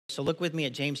So look with me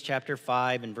at James chapter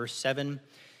 5 and verse 7.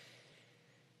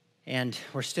 And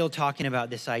we're still talking about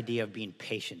this idea of being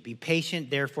patient. Be patient,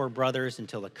 therefore, brothers,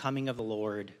 until the coming of the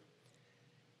Lord.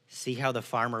 See how the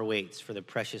farmer waits for the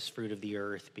precious fruit of the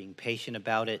earth, being patient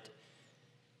about it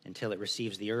until it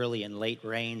receives the early and late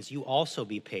rains. You also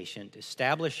be patient.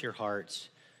 Establish your hearts,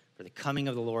 for the coming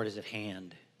of the Lord is at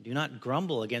hand. Do not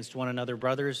grumble against one another,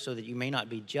 brothers, so that you may not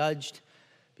be judged.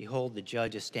 Behold, the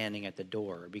judge is standing at the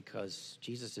door, because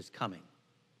Jesus is coming.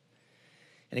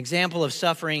 An example of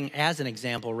suffering,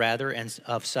 and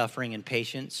of suffering and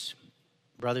patience.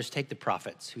 Brothers, take the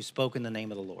prophets who spoke in the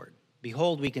name of the Lord.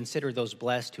 Behold, we consider those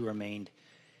blessed who remained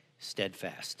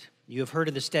steadfast. You have heard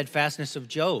of the steadfastness of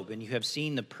Job, and you have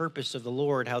seen the purpose of the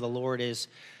Lord, how the Lord is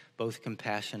both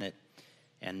compassionate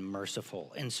and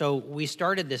merciful. And so we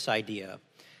started this idea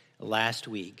last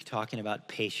week, talking about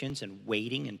patience and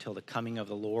waiting until the coming of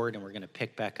the Lord, and we're going to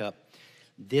pick back up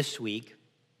this week.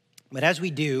 But as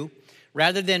we do,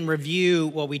 rather than review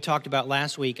what we talked about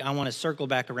last week, I want to circle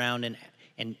back around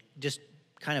and just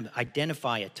kind of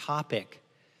identify a topic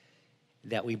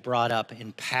that we brought up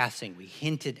in passing. We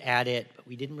hinted at it, but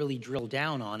we didn't really drill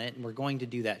down on it, and we're going to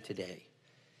do that today.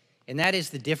 And that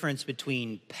is the difference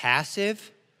between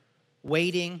passive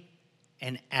waiting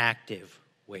and active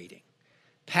waiting.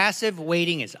 Passive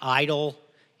waiting is idle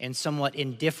and somewhat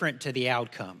indifferent to the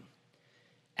outcome.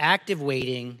 Active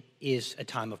waiting is a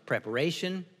time of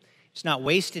preparation. It's not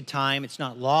wasted time. It's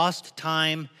not lost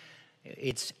time.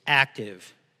 It's actively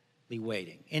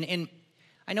waiting. And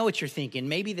I know what you're thinking.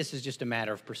 Maybe this is just a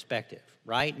matter of perspective,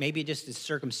 right? Maybe it just is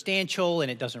circumstantial and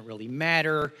it doesn't really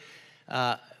matter.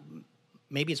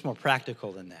 Maybe it's more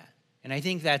practical than that. And I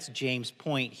think that's James'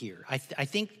 point here. I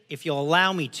think if you'll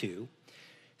allow me to,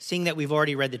 seeing that we've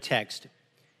already read the text,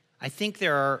 I think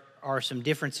there are some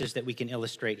differences that we can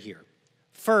illustrate here.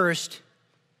 First,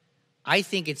 I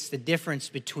think it's the difference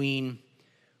between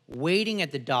waiting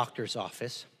at the doctor's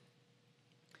office,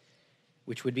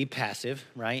 which would be passive,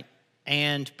 right,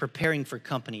 and preparing for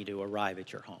company to arrive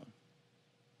at your home.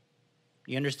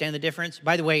 You understand the difference?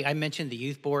 By the way, I mentioned the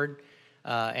youth board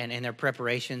and their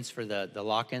preparations for the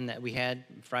lock-in that we had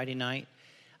Friday night.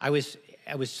 I was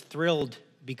thrilled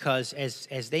because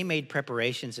as they made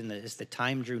preparations and as the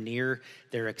time drew near,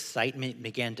 their excitement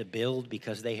began to build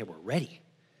because they were ready.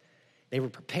 They were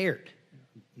prepared.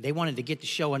 They wanted to get the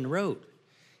show on the road.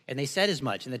 And they said as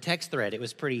much in the text thread. It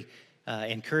was pretty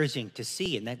encouraging to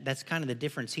see, and that's kind of the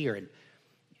difference here. And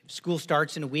school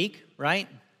starts in a week, right?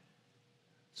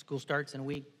 School starts in a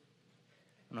week.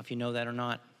 I don't know if you know that or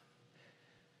not.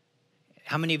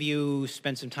 How many of you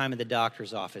spent some time at the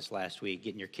doctor's office last week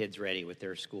getting your kids ready with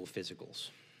their school physicals?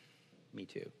 Me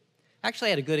too. Actually, I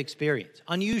had a good experience.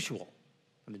 Unusual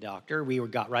from the doctor. We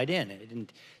got right in. It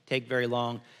didn't take very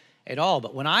long at all.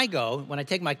 But when I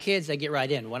take my kids, I get right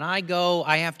in. When I go,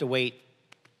 I have to wait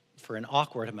for an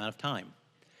awkward amount of time.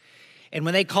 And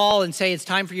when they call and say it's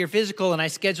time for your physical and I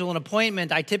schedule an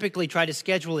appointment, I typically try to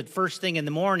schedule it first thing in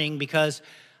the morning because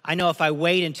I know if I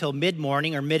wait until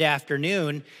mid-morning or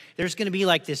mid-afternoon, there's going to be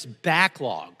like this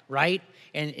backlog, right?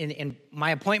 And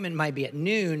my appointment might be at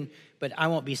noon, but I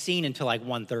won't be seen until like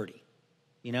 1:30,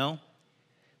 you know?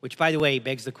 Which, by the way,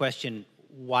 begs the question,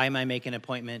 why am I making an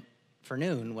appointment for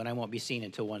noon when I won't be seen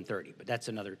until 1:30? But that's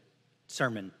another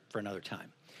sermon for another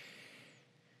time.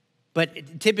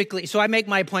 But typically, so I make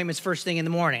my appointments first thing in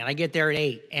the morning, and I get there at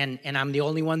 8, and I'm the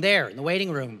only one there in the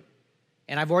waiting room.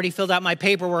 And I've already filled out my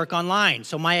paperwork online.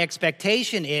 So my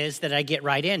expectation is that I get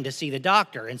right in to see the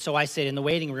doctor. And so I sit in the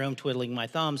waiting room twiddling my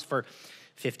thumbs for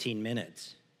 15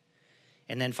 minutes.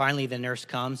 And then finally the nurse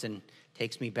comes and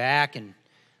takes me back. And,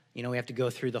 we have to go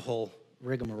through the whole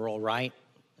rigmarole, right?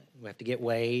 We have to get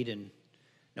weighed, and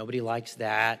nobody likes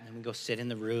that. And we go sit in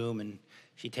the room, and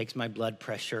she takes my blood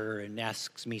pressure and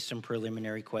asks me some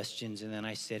preliminary questions. And then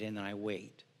I sit in and I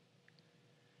wait.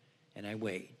 And I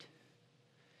wait.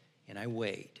 And I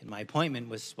wait. And my appointment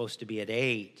was supposed to be at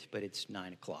 8, but it's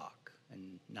 9 o'clock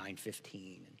and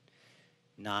 9:15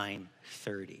 and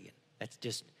 9:30. That's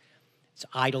just, it's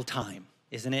idle time,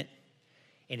 isn't it?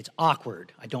 And it's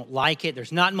awkward. I don't like it.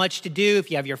 There's not much to do.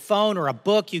 If you have your phone or a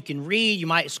book you can read, you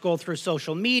might scroll through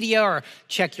social media or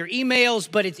check your emails,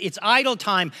 but it's idle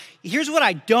time. Here's what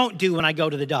I don't do when I go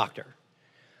to the doctor.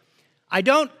 I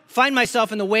don't find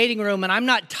myself in the waiting room and I'm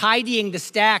not tidying the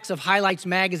stacks of Highlights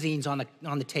magazines on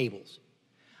the tables.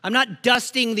 I'm not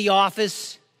dusting the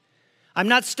office. I'm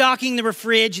not stocking the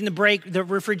refrigerator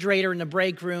in the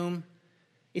break room.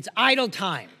 It's idle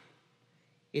time.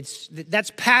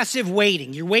 That's passive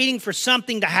waiting. You're waiting for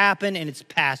something to happen and it's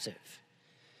passive.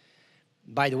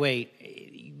 By the way,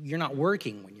 you're not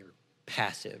working when you're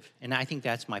passive. And I think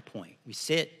that's my point. We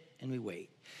sit and we wait.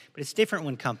 But it's different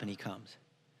when company comes.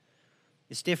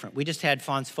 It's different. We just had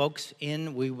Fawn's folks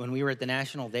in. When we were at the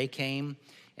National, they came,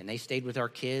 and they stayed with our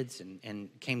kids and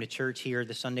came to church here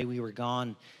the Sunday we were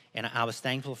gone, and I was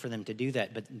thankful for them to do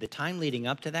that. But the time leading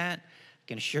up to that, I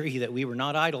can assure you that we were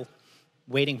not idle,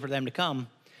 waiting for them to come.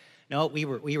 No, we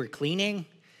were cleaning,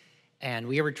 and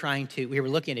we were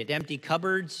looking at empty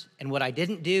cupboards, and what I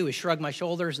didn't do is shrug my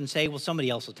shoulders and say, well, somebody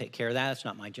else will take care of that. That's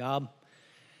not my job.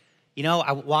 You know,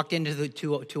 I walked into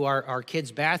to our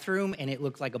kids' bathroom, and it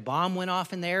looked like a bomb went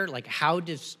off in there. Like, how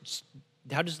does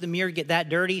the mirror get that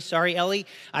dirty? Sorry, Ellie.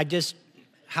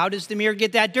 How does the mirror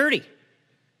get that dirty?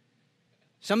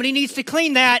 Somebody needs to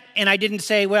clean that, and I didn't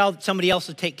say, well, somebody else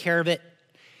will take care of it.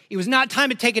 It was not time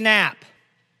to take a nap.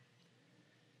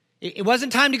 It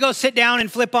wasn't time to go sit down and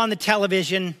flip on the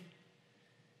television. It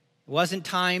wasn't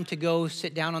time to go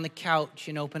sit down on the couch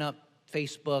and open up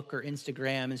Facebook or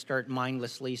Instagram and start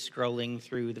mindlessly scrolling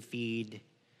through the feed.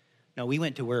 No, we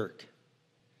went to work.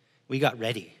 We got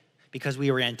ready because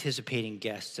we were anticipating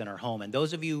guests in our home. And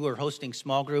those of you who are hosting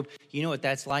small group, you know what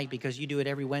that's like because you do it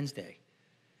every Wednesday.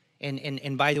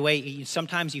 And by the way,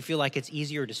 sometimes you feel like it's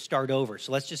easier to start over.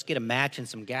 So let's just get a match and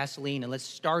some gasoline and let's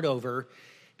start over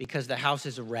because the house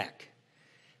is a wreck,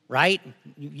 right?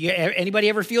 Anybody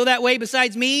ever feel that way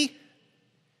besides me?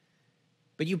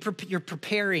 But you're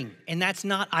preparing, and that's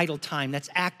not idle time. That's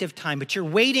active time. But you're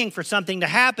waiting for something to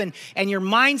happen, and your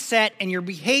mindset and your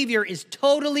behavior is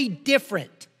totally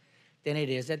different than it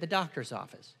is at the doctor's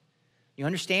office. You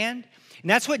understand? And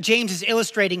that's what James is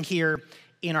illustrating here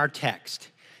in our text.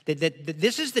 That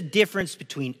this is the difference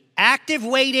between active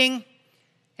waiting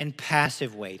and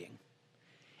passive waiting.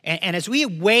 And as we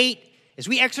wait, as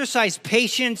we exercise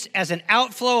patience as an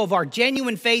outflow of our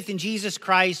genuine faith in Jesus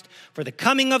Christ for the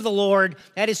coming of the Lord,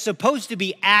 that is supposed to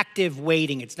be active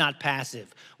waiting. It's not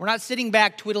passive. We're not sitting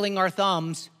back twiddling our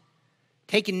thumbs,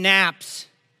 taking naps,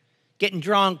 getting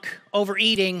drunk,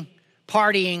 overeating,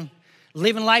 partying,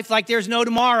 living life like there's no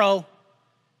tomorrow.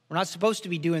 We're not supposed to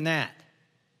be doing that.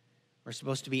 We're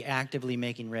supposed to be actively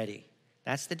making ready.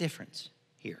 That's the difference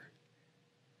here.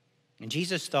 And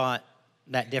Jesus thought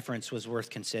that difference was worth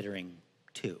considering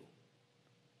too.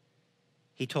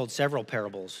 He told several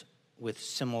parables with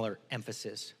similar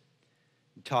emphasis,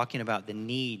 talking about the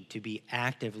need to be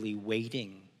actively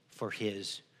waiting for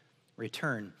his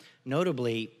return.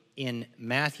 Notably, in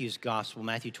Matthew's gospel,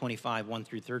 Matthew 25, 1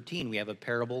 through 13, we have a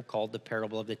parable called the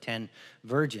parable of the 10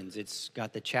 virgins. It's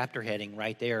got the chapter heading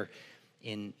right there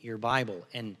in your Bible.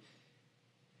 And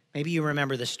maybe you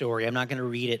remember the story. I'm not going to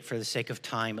read it for the sake of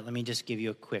time, but let me just give you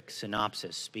a quick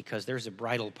synopsis because there's a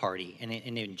bridal party. And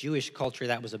in Jewish culture,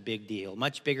 that was a big deal,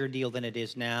 much bigger deal than it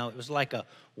is now. It was like a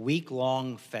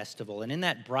week-long festival. And in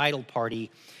that bridal party,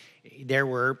 there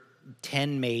were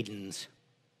 10 maidens.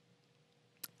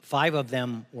 5 of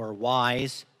them were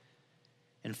wise,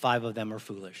 and 5 of them were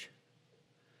foolish.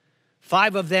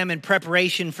 5 of them, in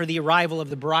preparation for the arrival of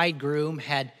the bridegroom,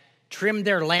 had trimmed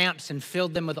their lamps and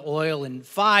filled them with oil, and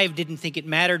 5 didn't think it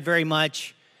mattered very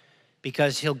much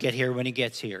because he'll get here when he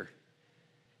gets here.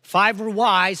 5 were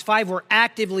wise, 5 were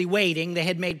actively waiting. They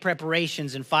had made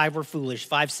preparations, and 5 were foolish.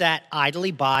 5 sat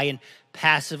idly by and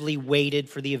passively waited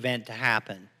for the event to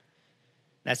happen.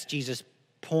 That's Jesus'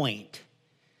 point.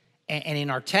 And in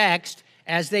our text,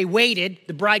 as they waited,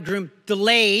 the bridegroom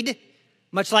delayed.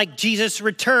 Much like Jesus'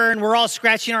 return, we're all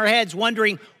scratching our heads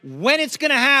wondering when it's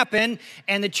going to happen.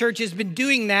 And the church has been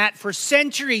doing that for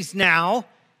centuries now.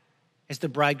 As the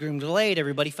bridegroom delayed,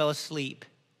 everybody fell asleep.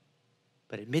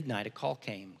 But at midnight, a call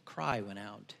came. A cry went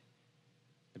out.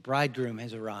 The bridegroom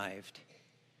has arrived.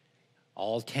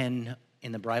 All 10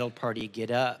 in the bridal party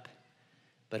get up,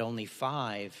 but only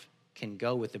 5 can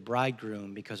go with the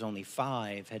bridegroom because only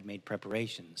 5 had made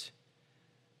preparations.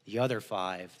 The other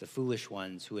 5, the foolish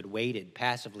ones who had waited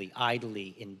passively,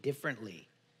 idly, indifferently,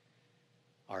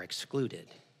 are excluded.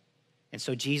 And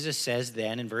so Jesus says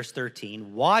then in verse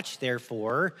 13, "Watch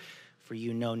therefore, for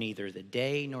you know neither the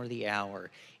day nor the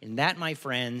hour." And that, my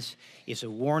friends, is a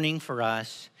warning for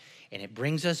us, and it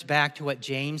brings us back to what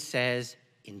James says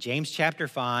in James chapter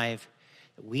 5,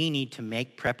 that we need to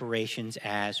make preparations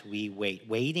as we wait.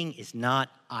 Waiting is not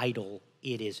idle,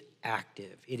 it is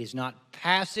active. It is not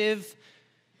passive,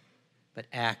 but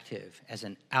active as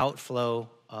an outflow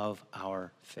of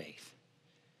our faith.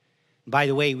 By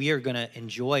the way, we are going to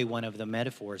enjoy one of the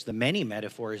metaphors, the many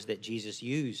metaphors that Jesus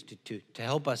used to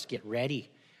help us get ready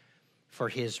for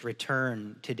his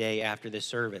return today after the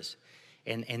service.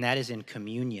 And that is in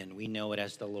communion. We know it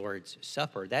as the Lord's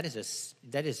Supper. That is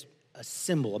a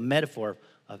symbol, a metaphor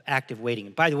of active waiting.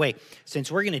 And by the way, since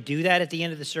we're going to do that at the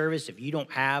end of the service, if you don't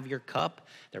have your cup,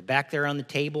 they're back there on the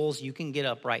tables. You can get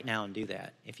up right now and do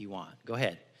that if you want. Go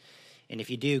ahead. And if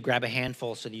you do, grab a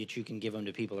handful so that you can give them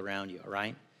to people around you, all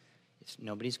right?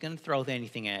 Nobody's going to throw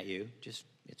anything at you. Just,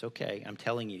 it's okay. I'm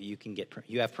telling you,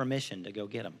 you have permission to go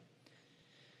get them.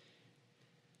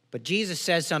 But Jesus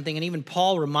says something, and even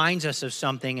Paul reminds us of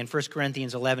something in 1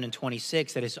 Corinthians 11 and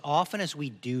 26, that as often as we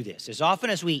do this, as often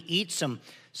as we eat some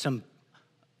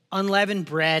unleavened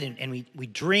bread and we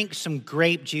drink some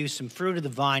grape juice, some fruit of the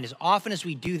vine, as often as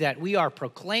we do that, we are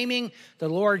proclaiming the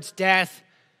Lord's death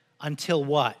until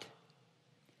what?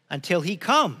 Until he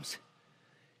comes.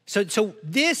 So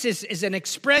this is an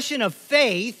expression of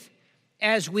faith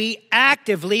as we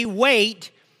actively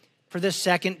wait for the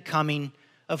second coming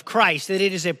of Christ, that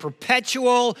it is a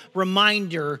perpetual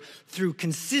reminder through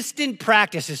consistent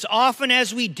practice, as often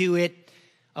as we do it,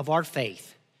 of our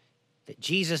faith, that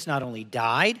Jesus not only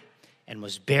died and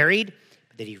was buried,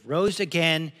 but that he rose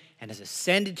again and has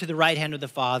ascended to the right hand of the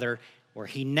Father, where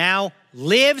he now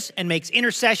lives and makes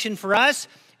intercession for us,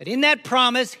 and in that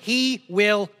promise, he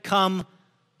will come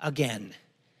again.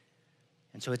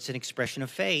 And so it's an expression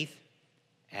of faith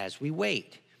as we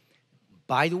wait.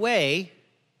 By the way,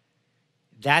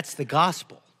 that's the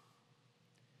gospel.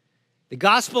 The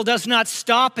gospel does not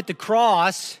stop at the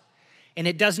cross, and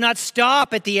it does not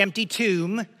stop at the empty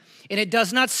tomb, and it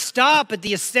does not stop at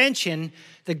the ascension.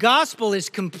 The gospel is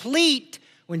complete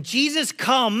when Jesus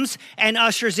comes and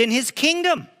ushers in his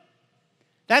kingdom.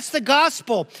 That's the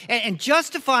gospel. And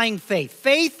justifying faith,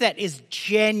 faith that is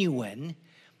genuine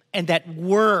and that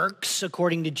works,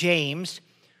 according to James,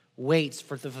 waits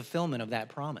for the fulfillment of that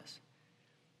promise.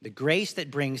 The grace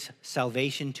that brings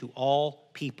salvation to all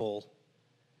people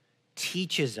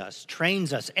teaches us,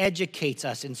 trains us, educates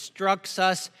us, instructs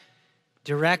us,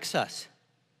 directs us.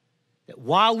 That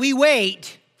while we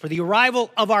wait for the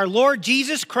arrival of our Lord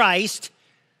Jesus Christ,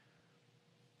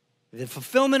 the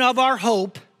fulfillment of our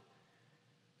hope,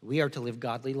 we are to live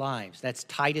godly lives. That's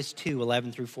Titus 2,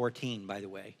 11 through 14, by the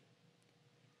way.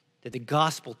 That the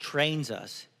gospel trains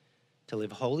us to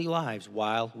live holy lives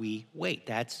while we wait.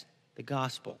 That's the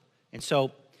gospel. And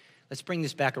so let's bring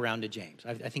this back around to James.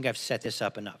 I think I've set this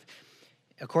up enough.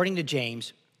 According to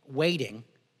James, waiting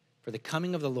for the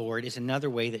coming of the Lord is another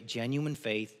way that genuine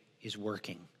faith is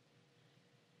working.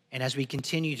 And as we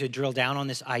continue to drill down on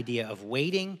this idea of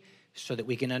waiting so that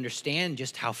we can understand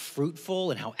just how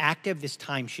fruitful and how active this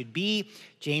time should be,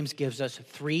 James gives us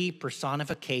 3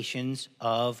 personifications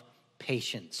of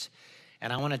patience.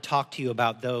 And I want to talk to you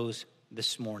about those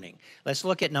this morning. Let's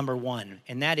look at number 1,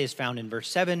 and that is found in verse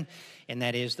 7, and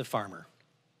that is the farmer.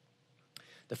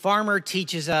 The farmer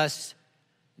teaches us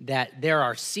that there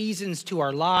are seasons to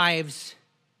our lives,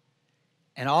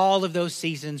 and all of those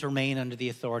seasons remain under the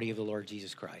authority of the Lord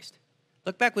Jesus Christ.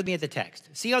 Look back with me at the text.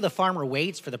 See how the farmer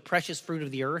waits for the precious fruit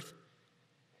of the earth,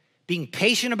 being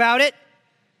patient about it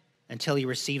until he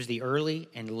receives the early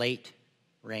and late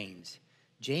rains.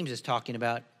 James is talking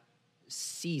about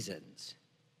seasons.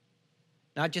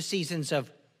 Not just seasons of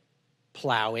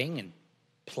plowing and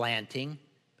planting,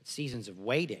 but seasons of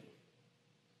waiting.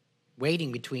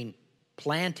 Waiting between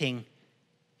planting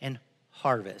and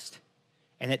harvest.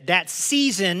 And that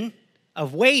season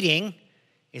of waiting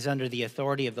is under the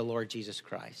authority of the Lord Jesus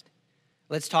Christ.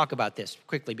 Let's talk about this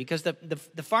quickly, because the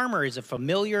farmer is a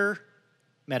familiar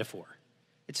metaphor.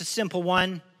 It's a simple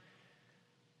one.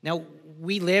 Now,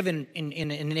 we live in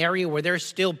an area where there's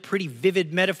still pretty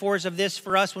vivid metaphors of this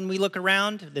for us when we look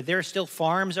around, that there are still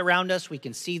farms around us. We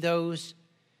can see those.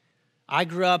 I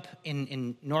grew up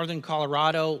in northern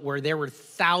Colorado where there were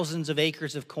thousands of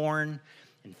acres of corn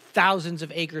and thousands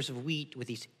of acres of wheat with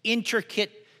these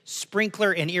intricate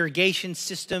sprinkler and irrigation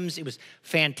systems. It was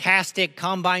fantastic.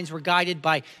 Combines were guided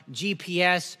by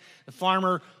GPS. The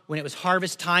farmer, when it was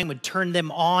harvest time, would turn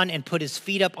them on and put his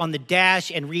feet up on the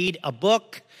dash and read a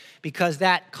book, because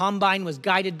that combine was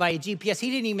guided by a GPS.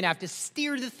 He didn't even have to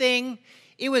steer the thing.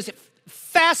 It was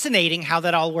fascinating how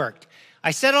that all worked.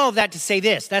 I said all of that to say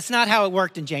this. That's not how it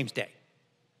worked in James' day.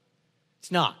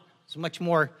 It's not. It's much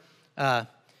more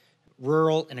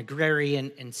rural and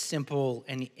agrarian and simple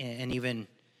and even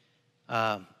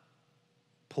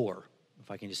poor, if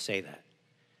I can just say that.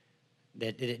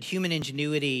 That human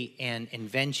ingenuity and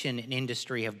invention and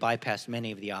industry have bypassed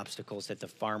many of the obstacles that the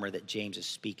farmer that James is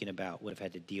speaking about would have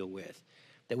had to deal with.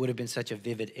 That would have been such a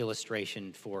vivid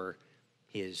illustration for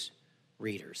his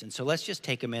readers. And so let's just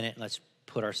take a minute and let's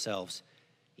put ourselves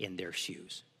in their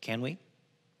shoes. Can we?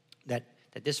 That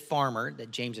this farmer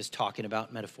that James is talking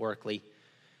about metaphorically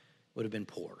would have been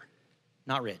poor,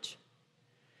 not rich.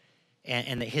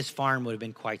 And that his farm would have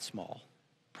been quite small.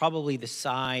 probably the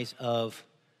size of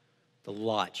the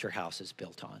lot your house is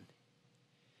built on.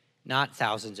 Not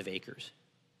thousands of acres,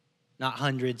 not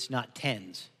hundreds, not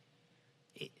tens.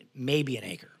 Maybe an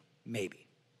acre, maybe.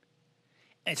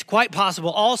 It's quite possible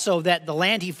also that the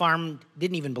land he farmed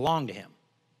didn't even belong to him,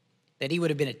 that he would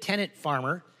have been a tenant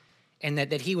farmer, and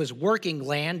that he was working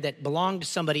land that belonged to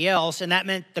somebody else, and that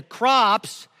meant the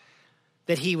crops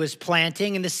that he was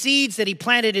planting and the seeds that he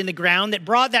planted in the ground that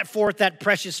brought that forth that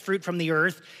precious fruit from the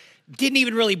earth didn't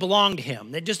even really belong to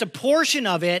him, that just a portion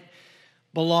of it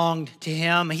belonged to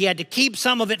him. He had to keep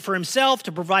some of it for himself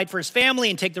to provide for his family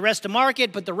and take the rest to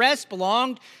market, but the rest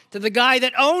belonged to the guy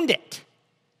that owned it.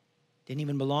 Didn't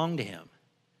even belong to him.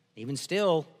 Even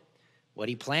still, what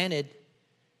he planted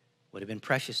would have been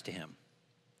precious to him,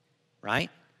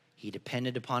 right? He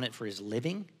depended upon it for his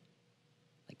living.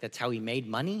 Like that's how he made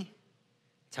money.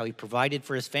 That's how he provided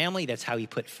for his family. That's how he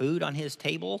put food on his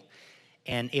table.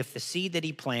 And if the seed that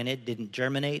he planted didn't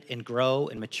germinate and grow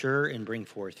and mature and bring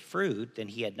forth fruit, then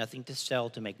he had nothing to sell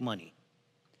to make money.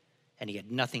 And he had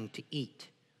nothing to eat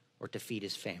or to feed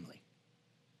his family.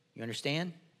 You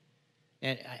understand?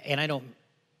 And I don't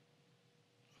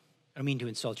mean to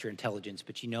insult your intelligence,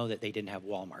 but you know that they didn't have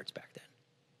Walmarts back then,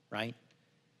 right?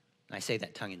 And I say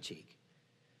that tongue in cheek.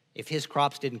 If his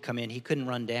crops didn't come in, he couldn't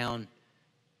run down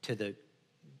to the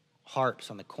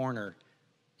harps on the corner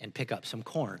and pick up some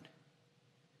corn.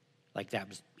 Like that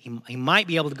was, he might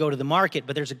be able to go to the market,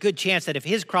 but there's a good chance that if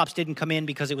his crops didn't come in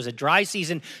because it was a dry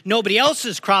season, nobody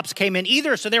else's crops came in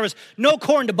either, so there was no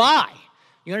corn to buy.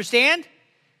 You understand?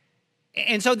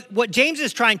 And so what James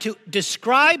is trying to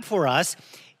describe for us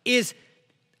is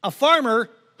a farmer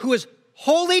who is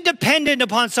wholly dependent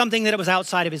upon something that was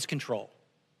outside of his control.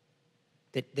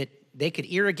 That they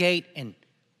could irrigate and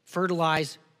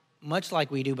fertilize much like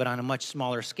we do, but on a much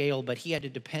smaller scale, but he had to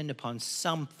depend upon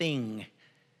something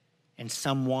and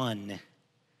someone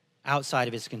outside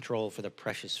of his control for the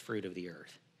precious fruit of the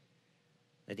earth.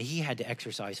 That he had to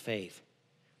exercise faith,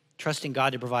 trusting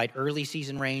God to provide early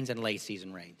season rains and late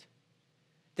season rains.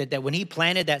 That when he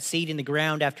planted that seed in the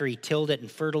ground after he tilled it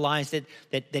and fertilized it,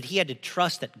 that he had to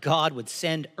trust that God would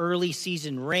send early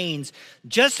season rains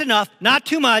just enough, not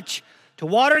too much, to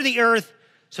water the earth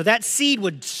so that seed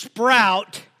would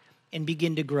sprout and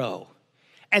begin to grow.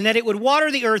 And that it would water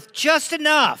the earth just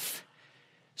enough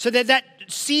so that that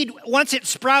seed, once it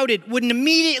sprouted, wouldn't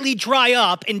immediately dry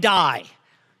up and die.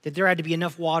 That there had to be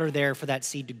enough water there for that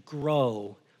seed to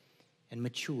grow and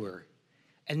mature.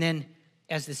 And then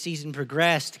as the season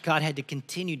progressed, God had to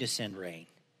continue to send rain.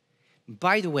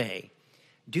 By the way,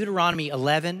 Deuteronomy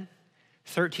 11,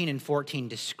 13, and 14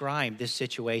 describe this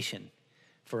situation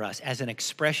for us as an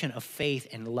expression of faith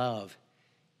and love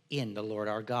in the Lord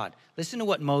our God. Listen to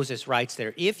what Moses writes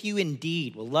there. If you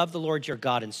indeed will love the Lord your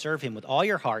God and serve him with all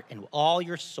your heart and with all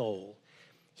your soul,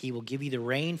 he will give you the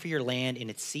rain for your land in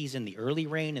its season, the early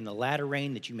rain and the latter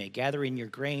rain, that you may gather in your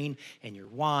grain and your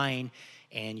wine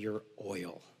and your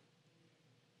oil.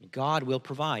 God will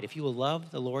provide. If you will love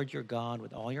the Lord your God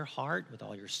with all your heart, with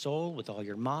all your soul, with all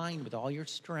your mind, with all your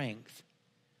strength,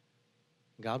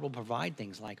 God will provide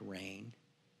things like rain.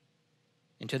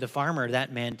 And to the farmer,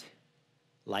 that meant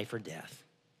life or death.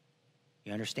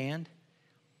 You understand?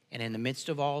 And in the midst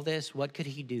of all this, what could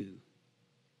he do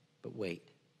but wait?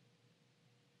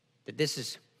 That this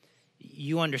is,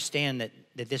 you understand that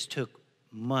this took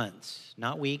months,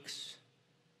 not weeks,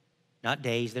 not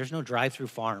days. There's no drive-through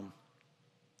farm.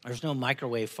 There's no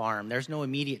microwave farm. There's no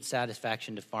immediate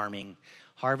satisfaction to farming.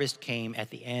 Harvest came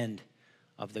at the end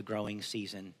of the growing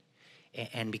season.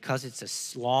 And because it's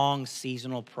a long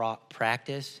seasonal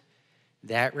practice,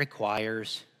 that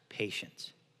requires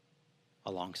patience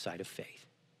alongside of faith.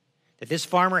 That this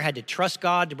farmer had to trust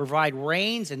God to provide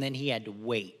rains, and then he had to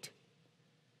wait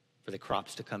for the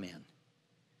crops to come in.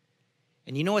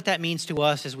 And you know what that means to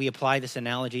us as we apply this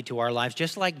analogy to our lives?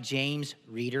 Just like James'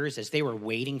 readers, as they were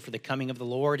waiting for the coming of the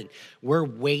Lord, and we're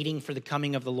waiting for the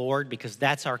coming of the Lord because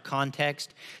that's our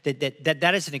context,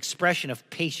 that is an expression of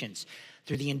patience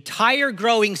through the entire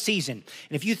growing season.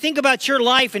 And if you think about your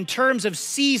life in terms of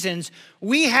seasons,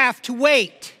 we have to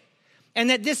wait. And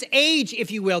that this age,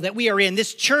 if you will, that we are in,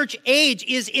 this church age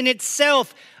is in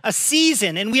itself a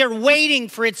season, and we are waiting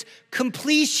for its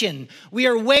completion. We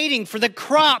are waiting for the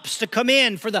crops to come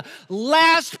in, for the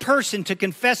last person to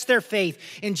confess their faith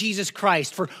in Jesus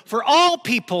Christ, for all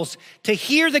peoples to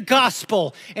hear the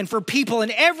gospel, and for people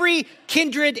in every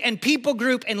kindred and people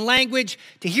group and language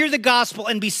to hear the gospel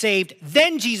and be saved.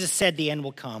 Then Jesus said the end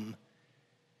will come.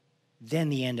 Then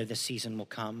the end of the season will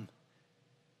come.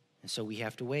 And so we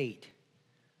have to wait.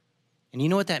 And you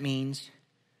know what that means?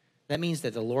 That means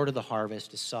that the Lord of the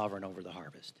harvest is sovereign over the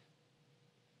harvest.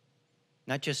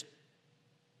 not just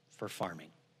for farming,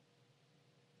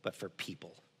 but for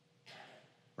people,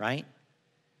 right?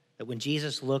 That when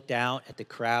Jesus looked out at the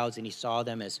crowds and he saw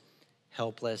them as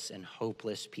helpless and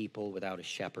hopeless people without a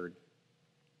shepherd,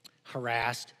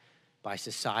 harassed by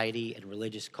society and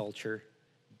religious culture,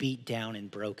 beat down and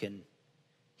broken,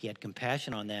 he had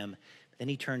compassion on them. But then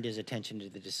he turned his attention to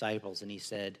the disciples and he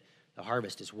said, the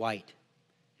harvest is white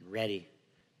and ready.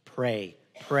 Pray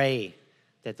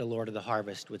that the Lord of the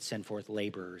harvest would send forth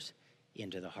laborers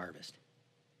into the harvest.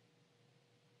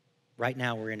 Right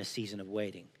now we're in a season of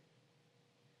waiting.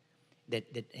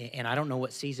 And I don't know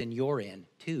what season you're in,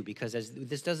 too, because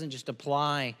this doesn't just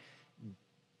apply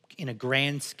in a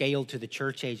grand scale to the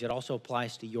church age. It also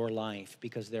applies to your life,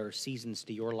 because there are seasons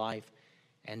to your life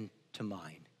and to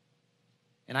mine.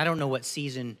 And I don't know what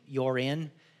season you're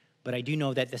in, but I do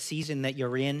know that the season that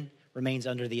you're in remains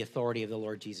under the authority of the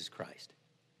Lord Jesus Christ.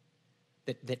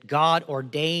 That God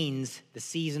ordains the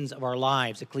seasons of our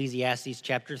lives. Ecclesiastes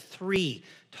chapter 3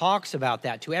 talks about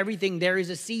that. To everything there is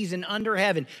a season under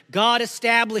heaven. God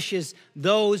establishes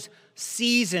those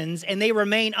seasons and they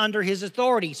remain under his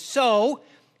authority. So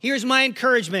here's my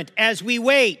encouragement as we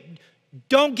wait.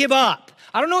 Don't give up.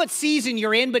 I don't know what season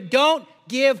you're in, but don't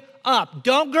give up.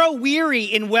 Don't grow weary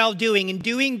in well-doing and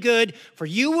doing good, for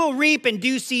you will reap in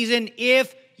due season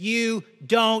if you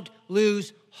don't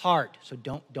lose heart. So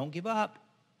don't give up.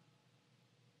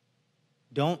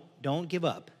 Don't give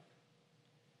up.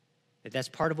 That's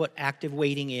part of what active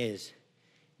waiting is.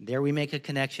 There we make a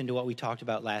connection to what we talked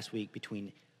about last week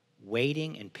between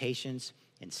waiting and patience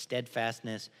and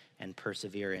steadfastness and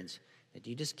perseverance. That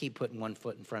you just keep putting one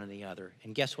foot in front of the other.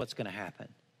 And guess what's going to happen?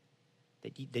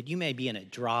 That you may be in a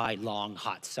dry, long,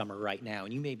 hot summer right now,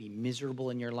 and you may be miserable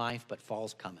in your life, but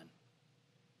fall's coming.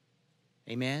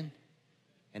 Amen?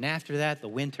 And after that, the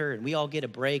winter, and we all get a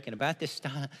break, and about this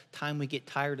time we get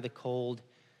tired of the cold,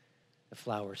 the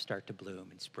flowers start to bloom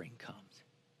and spring comes.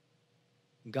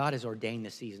 God has ordained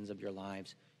the seasons of your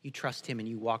lives. You trust him and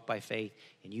you walk by faith,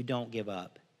 and you don't give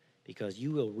up, because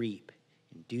you will reap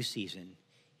in due season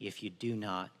if you do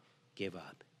not give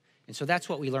up. And so that's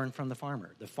what we learn from the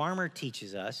farmer. The farmer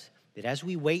teaches us that as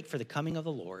we wait for the coming of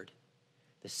the Lord,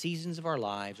 the seasons of our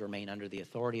lives remain under the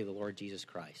authority of the Lord Jesus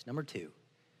Christ. Number 2,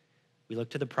 we look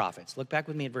to the prophets. Look back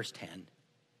with me at verse 10.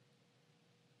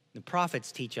 The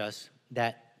prophets teach us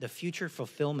that the future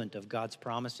fulfillment of God's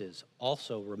promises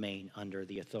also remain under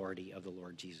the authority of the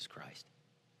Lord Jesus Christ.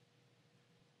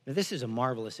 Now, this is a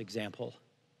marvelous example.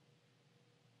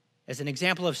 As an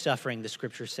example of suffering, the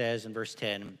scripture says in verse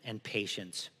 10, and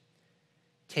patience.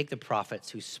 Take the prophets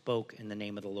who spoke in the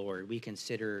name of the Lord. We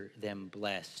consider them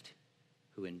blessed,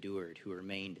 who endured, who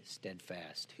remained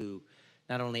steadfast, who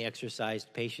not only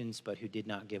exercised patience, but who did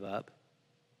not give up.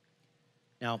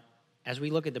 Now, as we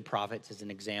look at the prophets as an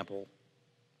example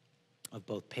of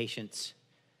both patience,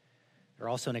 they're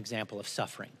also an example of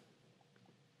suffering,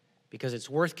 because it's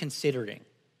worth considering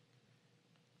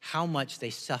how much they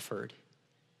suffered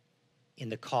in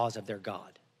the cause of their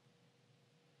God.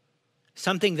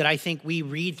 Something that I think we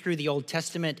read through the Old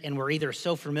Testament and we're either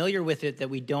so familiar with it that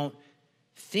we don't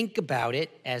think about it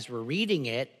as we're reading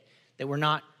it, that we're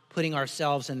not putting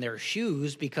ourselves in their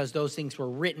shoes, because those things were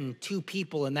written to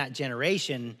people in that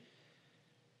generation.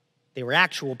 They were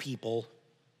actual people.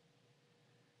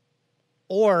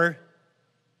 Or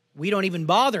we don't even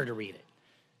bother to read it.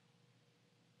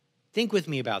 Think with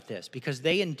me about this, because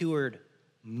they endured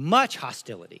much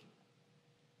hostility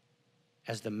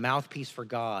as the mouthpiece for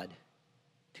God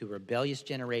to rebellious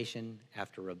generation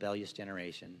after rebellious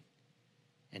generation,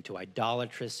 and to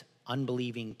idolatrous,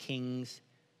 unbelieving kings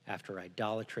after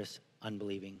idolatrous,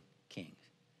 unbelieving kings.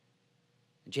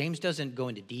 James doesn't go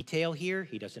into detail here.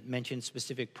 He doesn't mention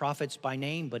specific prophets by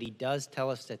name, but he does tell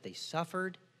us that they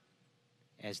suffered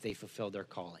as they fulfilled their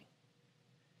calling.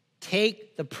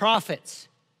 Take the prophets,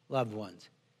 loved ones,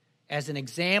 as an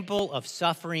example of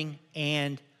suffering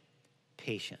and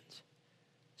patience.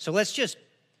 So let's just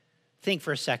think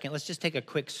for a second. Let's just take a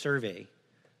quick survey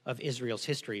of Israel's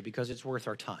history, because it's worth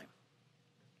our time.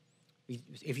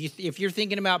 If you're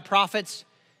thinking about prophets,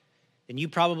 then you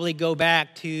probably go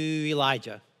back to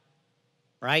Elijah,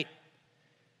 right?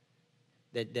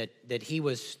 That he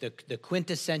was the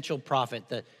quintessential prophet.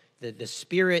 The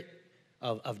spirit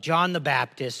of John the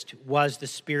Baptist was the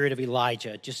spirit of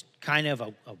Elijah. Just kind of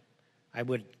I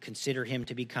would consider him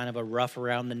to be kind of a rough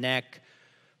around the neck,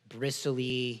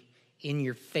 bristly, in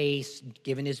your face,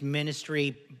 given his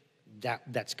ministry.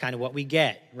 That's kind of what we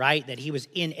get, right? That he was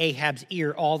in Ahab's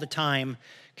ear all the time,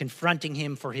 confronting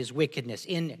him for his wickedness.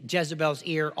 In Jezebel's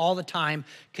ear all the time,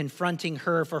 confronting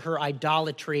her for her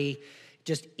idolatry,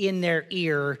 just in their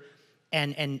ear.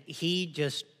 And he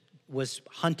just was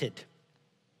hunted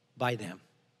by them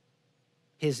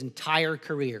his entire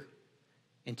career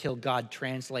until God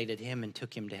translated him and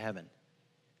took him to heaven.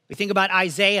 We think about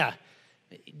Isaiah.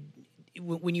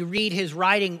 When you read his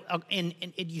writing and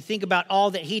you think about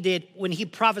all that he did when he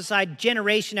prophesied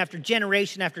generation after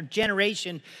generation after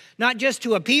generation, not just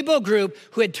to a people group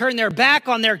who had turned their back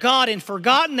on their God and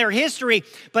forgotten their history,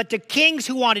 but to kings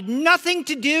who wanted nothing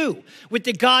to do with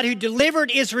the God who delivered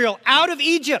Israel out of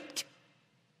Egypt.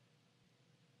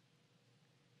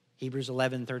 Hebrews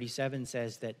 11:37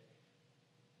 says that,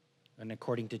 and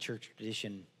according to church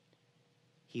tradition,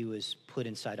 he was put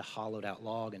inside a hollowed out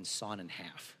log and sawn in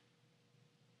half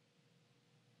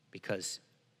because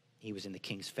he was in the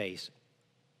king's face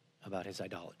about his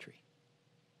idolatry.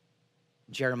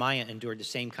 Jeremiah endured the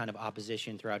same kind of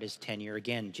opposition throughout his tenure,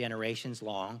 again, generations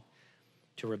long,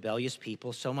 to rebellious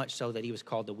people, so much so that he was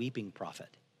called the weeping prophet.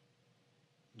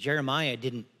 Jeremiah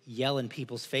didn't yell in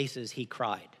people's faces, he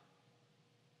cried.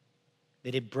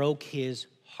 That it broke his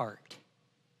heart.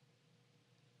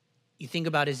 You think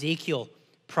about Ezekiel,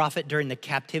 prophet during the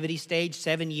captivity stage,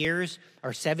 7 years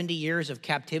or 70 years of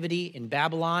captivity in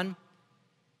Babylon,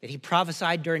 that he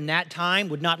prophesied during that time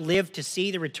would not live to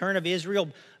see the return of Israel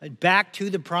back to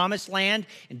the promised land.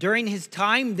 And during his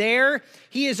time there,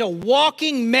 he is a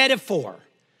walking metaphor,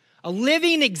 a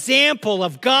living example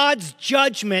of God's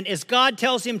judgment as God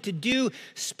tells him to do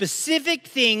specific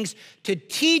things to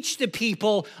teach the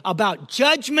people about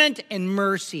judgment and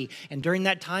mercy. And during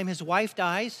that time, his wife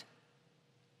dies.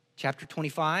 Chapter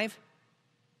 25,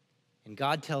 and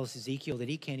God tells Ezekiel that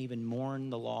he can't even mourn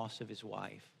the loss of his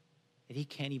wife, that he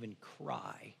can't even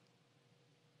cry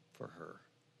for her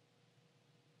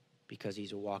because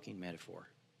he's a walking metaphor.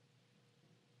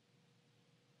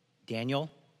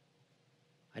 Daniel,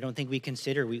 I don't think we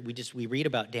consider, we read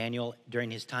about Daniel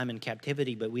during his time in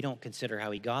captivity, but we don't consider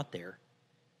how he got there.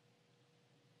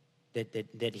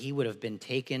 That he would have been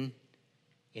taken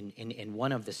in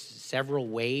one of the several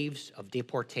waves of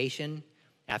deportation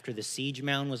after the siege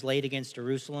mound was laid against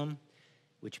Jerusalem,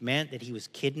 which meant that he was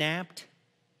kidnapped,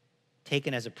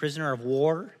 taken as a prisoner of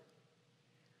war.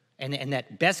 And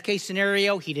that best case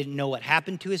scenario, he didn't know what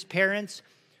happened to his parents.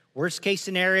 Worst case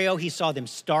scenario, he saw them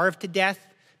starve to death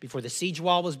before the siege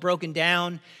wall was broken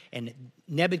down and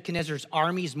Nebuchadnezzar's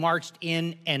armies marched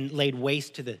in and laid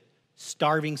waste to the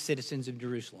starving citizens of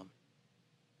Jerusalem.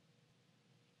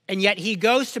 And yet he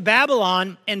goes to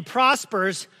Babylon and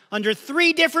prospers under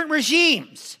 3 different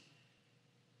regimes.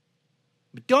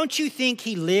 But don't you think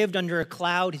he lived under a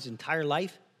cloud his entire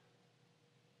life?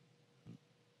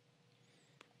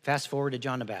 Fast forward to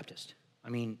John the Baptist. I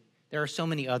mean, there are so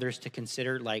many others to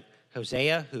consider, like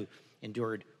Hosea, who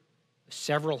endured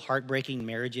several heartbreaking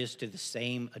marriages to the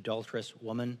same adulterous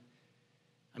woman.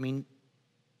 I mean,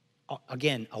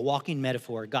 again, a walking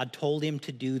metaphor. God told him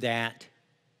to do that,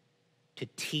 to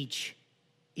teach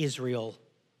Israel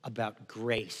about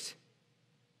grace.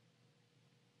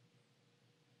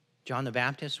 John the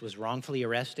Baptist was wrongfully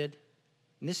arrested.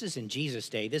 And this is in Jesus'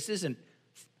 day. This isn't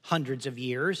hundreds of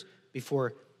years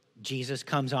before Jesus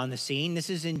comes on the scene. This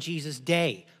is in Jesus'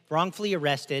 day. Wrongfully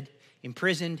arrested,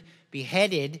 imprisoned,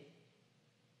 beheaded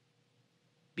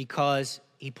because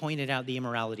he pointed out the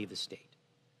immorality of the state.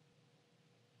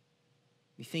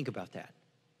 You think about that.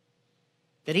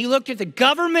 That he looked at the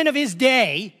government of his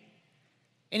day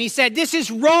and he said, this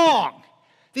is wrong.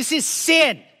 This is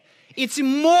sin. It's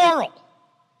immoral.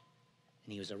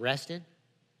 And he was arrested,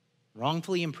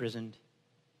 wrongfully imprisoned,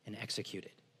 and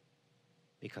executed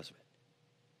because of it.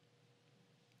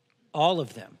 All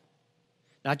of them,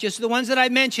 not just the ones that I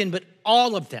mentioned, but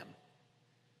all of them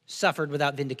suffered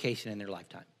without vindication in their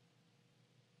lifetime.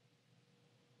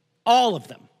 All of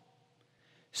them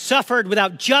suffered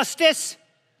without justice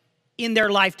in their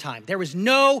lifetime. There was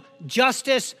no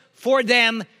justice for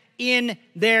them in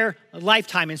their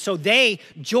lifetime. And so they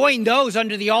joined those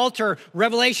under the altar,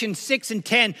 Revelation 6 and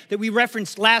 10, that we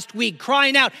referenced last week,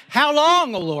 crying out, how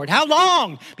long, O Lord, how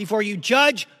long before you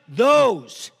judge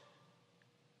those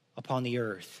upon the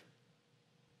earth?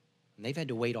 And they've had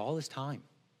to wait all this time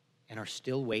and are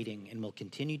still waiting and will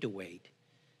continue to wait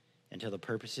until the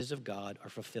purposes of God are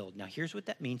fulfilled. Now, here's what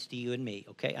that means to you and me,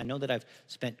 okay? I know that I've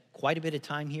spent quite a bit of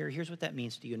time here. Here's what that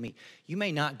means to you and me. You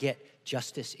may not get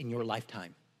justice in your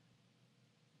lifetime.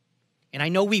 And I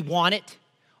know we want it.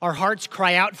 Our hearts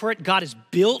cry out for it. God has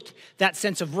built that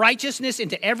sense of righteousness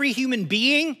into every human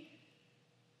being.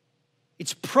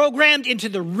 It's programmed into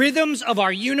the rhythms of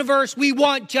our universe. We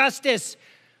want justice.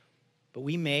 But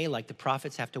we may, like the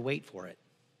prophets, have to wait for it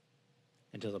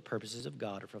until the purposes of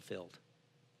God are fulfilled.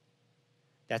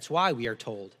 That's why we are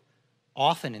told,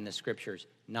 often in the scriptures,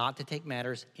 not to take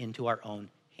matters into our own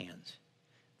hands.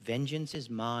 Vengeance is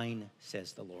mine,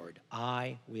 says the Lord.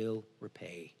 I will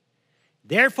repay.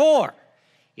 Therefore,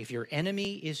 if your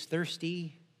enemy is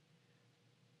thirsty,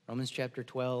 Romans chapter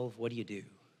 12, what do?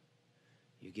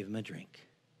 You give him a drink.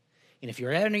 And if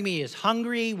your enemy is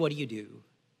hungry, what do?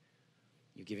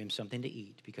 You give him something to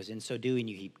eat, because in so doing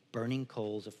you heap burning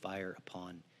coals of fire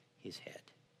upon his head.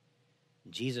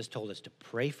 And Jesus told us to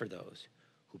pray for those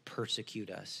who persecute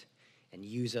us and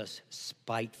use us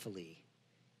spitefully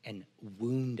and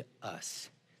wound us.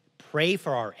 Pray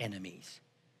for our enemies.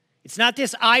 It's not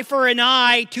this eye for an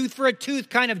eye, tooth for a tooth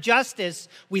kind of justice.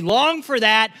 We long for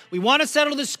that. We want to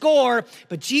settle the score.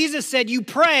 But Jesus said you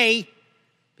pray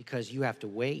because you have to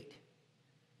wait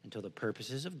until the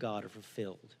purposes of God are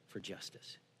fulfilled for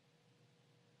justice.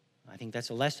 I think that's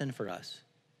a lesson for us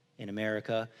in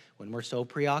America when we're so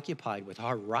preoccupied with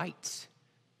our rights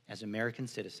as American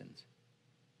citizens.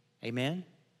 Amen?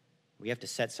 We have to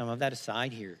set some of that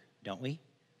aside here, don't we,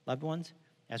 loved ones,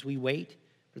 as we wait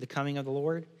for the coming of the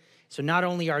Lord? So not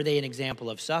only are they an example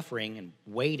of suffering and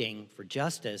waiting for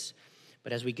justice,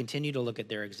 but as we continue to look at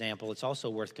their example, it's also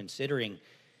worth considering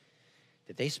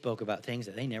that they spoke about things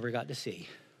that they never got to see.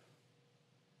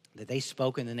 That they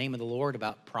spoke in the name of the Lord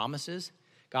about promises.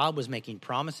 God was making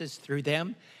promises through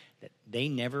them that they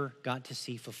never got to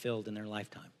see fulfilled in their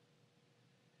lifetime.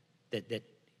 That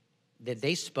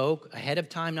they spoke ahead of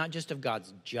time, not just of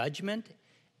God's judgment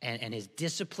and his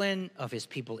discipline of his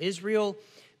people Israel,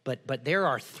 but there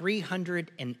are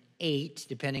 308,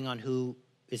 depending on who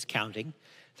is counting,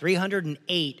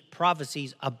 308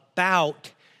 prophecies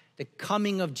about the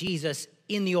coming of Jesus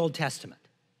in the Old Testament.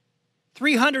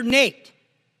 308.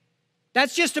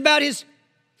 That's just about his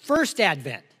first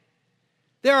advent.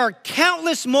 There are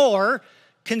countless more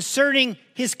concerning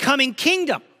his coming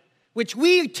kingdom, which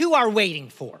we too are waiting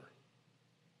for.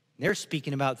 They're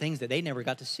speaking about things that they never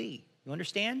got to see. You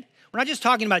understand? We're not just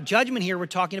talking about judgment here, we're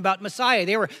talking about Messiah.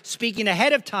 They were speaking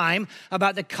ahead of time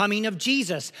about the coming of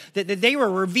Jesus, that they were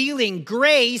revealing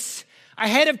grace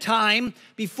ahead of time,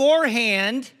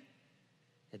 beforehand,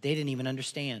 that they didn't even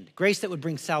understand. Grace that would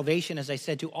bring salvation, as I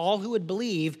said, to all who would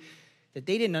believe, that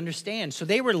they didn't understand. So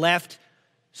they were left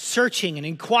searching and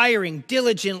inquiring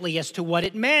diligently as to what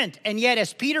it meant. And yet,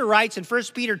 as Peter writes in 1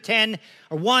 Peter 10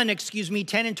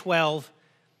 and 12,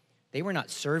 they were not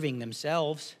serving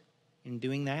themselves in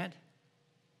doing that.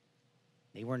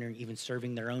 They weren't even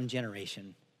serving their own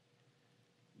generation.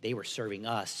 They were serving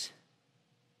us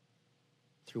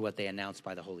through what they announced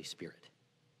by the Holy Spirit.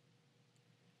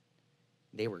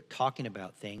 They were talking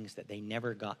about things that they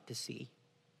never got to see.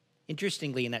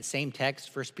 Interestingly, in that same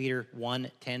text, 1 Peter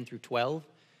 1, 10 through 12,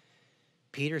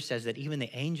 Peter says that even the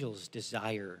angels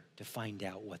desire to find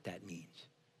out what that means.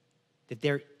 That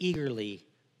they're eagerly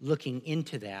looking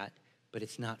into that, but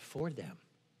it's not for them.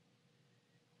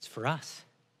 It's for us.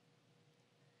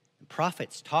 The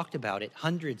prophets talked about it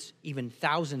hundreds, even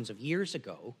thousands of years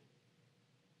ago,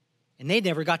 and they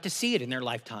never got to see it in their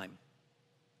lifetime.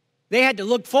 They had to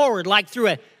look forward like through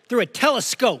a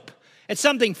telescope at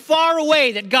something far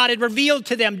away that God had revealed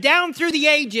to them down through the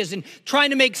ages and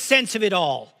trying to make sense of it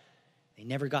all. They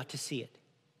never got to see it.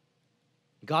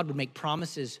 God would make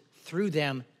promises through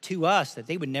them to us that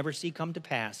they would never see come to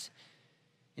pass.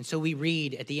 And so we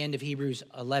read at the end of Hebrews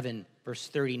 11, verse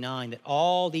 39, that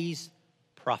all these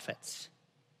prophets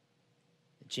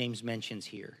that James mentions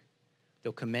here,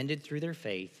 though commended through their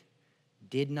faith,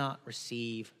 did not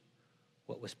receive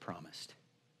what was promised.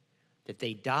 That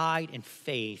they died in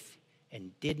faith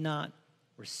and did not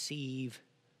receive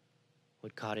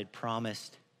what God had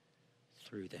promised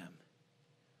through them.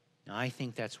 Now, I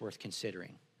think that's worth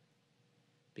considering,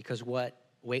 because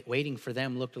waiting for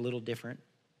them looked a little different.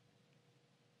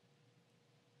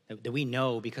 That we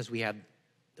know because we have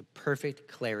the perfect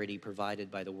clarity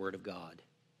provided by the Word of God.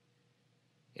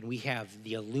 And we have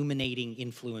the illuminating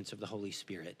influence of the Holy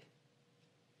Spirit.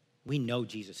 We know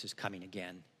Jesus is coming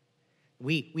again.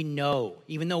 We know,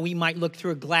 even though we might look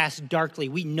through a glass darkly,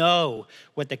 we know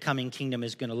what the coming kingdom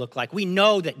is going to look like. We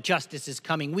know that justice is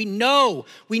coming. We know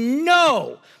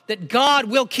that God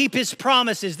will keep his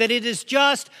promises, that it is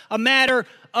just a matter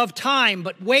of time.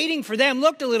 But waiting for them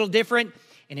looked a little different,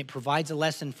 and it provides a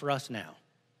lesson for us now.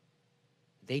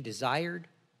 They desired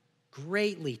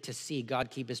greatly to see God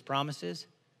keep his promises,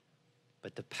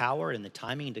 but the power and the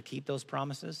timing to keep those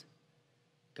promises,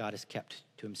 God has kept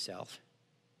to himself.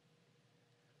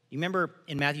 You remember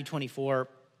in Matthew 24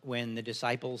 when the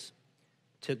disciples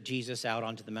took Jesus out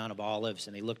onto the Mount of Olives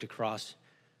and they looked across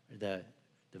the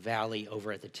valley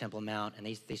over at the Temple Mount, and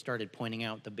they started pointing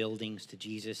out the buildings to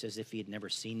Jesus as if he had never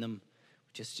seen them,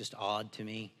 which is just odd to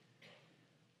me.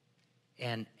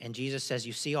 And Jesus says,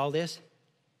 you see all this?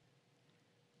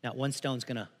 Not one stone's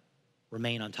going to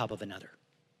remain on top of another.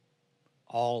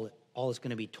 All is going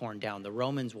to be torn down. The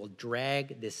Romans will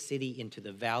drag this city into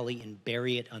the valley and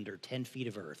bury it under 10 feet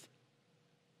of earth.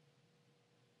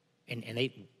 And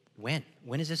when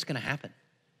is this going to happen?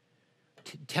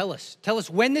 Tell us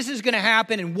when this is going to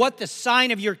happen and what the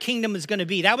sign of your kingdom is going to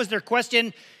be. That was their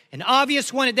question, an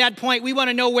obvious one at that point. We want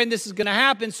to know when this is going to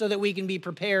happen so that we can be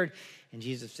prepared. And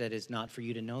Jesus said, it's not for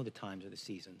you to know the times or the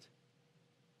seasons.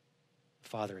 The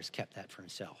Father has kept that for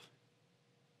himself.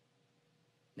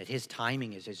 That his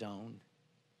timing is his own.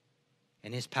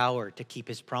 And his power to keep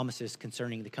his promises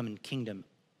concerning the coming kingdom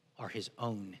are his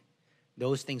own.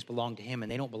 Those things belong to him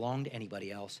and they don't belong to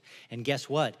anybody else. And guess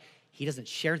what? He doesn't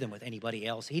share them with anybody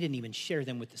else. He didn't even share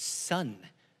them with the Son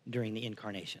during the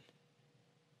incarnation.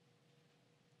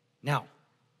 Now,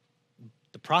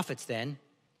 the prophets then,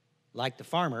 like the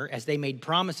farmer, as they made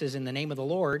promises in the name of the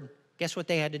Lord, guess what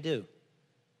they had to do?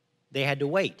 They had to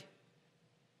wait.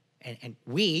 And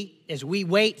we, as we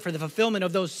wait for the fulfillment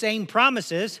of those same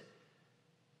promises,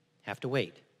 have to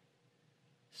wait.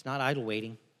 It's not idle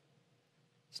waiting.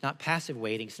 It's not passive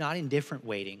waiting. It's not indifferent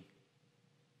waiting.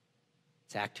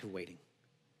 It's active waiting.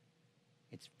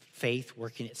 It's faith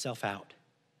working itself out.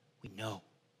 We know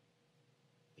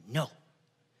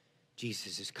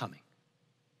Jesus is coming.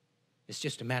 It's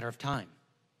just a matter of time.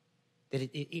 That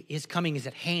his coming is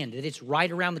at hand, that it's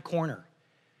right around the corner.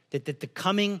 That the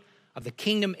coming of the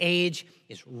kingdom age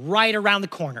is right around the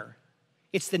corner.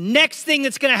 It's the next thing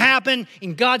that's going to happen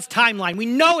in God's timeline. We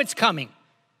know it's coming.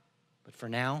 But for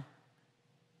now,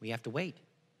 we have to wait.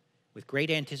 With great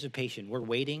anticipation, we're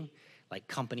waiting like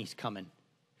company's coming.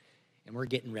 And we're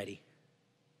getting ready.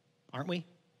 Aren't we?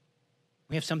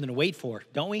 We have something to wait for,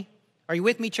 don't we? Are you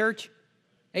with me, church?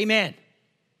 Amen.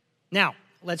 Now,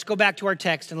 let's go back to our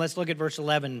text and let's look at verse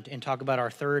 11 and talk about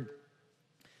our third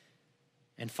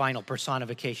and final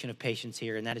personification of patience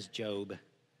here, and that is Job.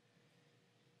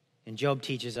 And Job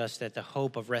teaches us that the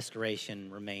hope of restoration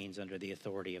remains under the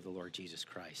authority of the Lord Jesus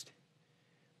Christ.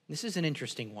 This is an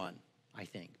interesting one, I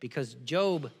think, because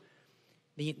Job,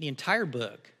 the entire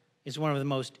book, is one of the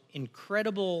most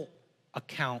incredible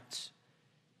accounts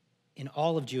in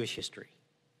all of Jewish history.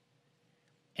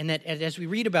 And that as we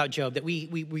read about Job, that we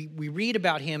read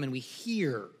about him and we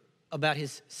hear about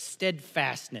his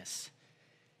steadfastness.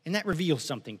 And that reveals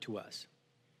something to us.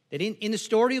 That in the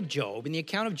story of Job, in the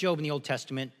account of Job in the Old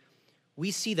Testament, we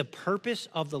see the purpose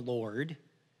of the Lord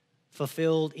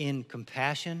fulfilled in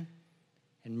compassion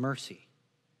and mercy.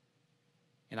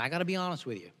 And I got to be honest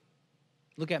with you.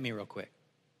 Look at me real quick.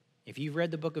 If you've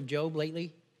read the book of Job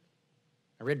lately,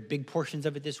 I read big portions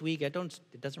of it this week. It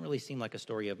doesn't really seem like a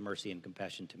story of mercy and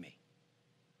compassion to me.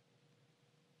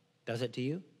 Does it to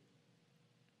you?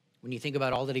 When you think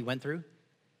about all that he went through?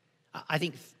 I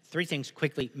think three things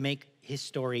quickly make his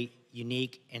story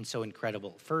unique and so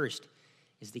incredible. First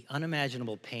is the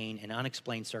unimaginable pain and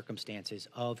unexplained circumstances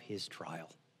of his trial.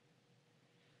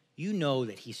 You know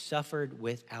that he suffered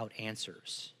without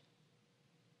answers.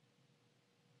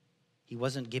 He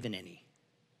wasn't given any.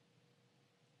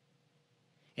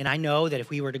 And I know that if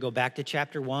we were to go back to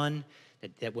chapter 1,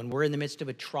 that when we're in the midst of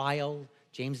a trial,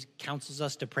 James counsels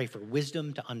us to pray for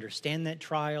wisdom to understand that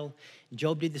trial.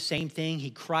 Job did the same thing. He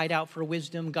cried out for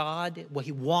wisdom, God. What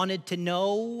he wanted to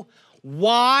know,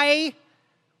 why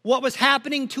what was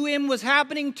happening to him was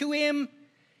happening to him.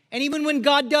 And even when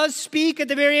God does speak at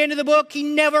the very end of the book, he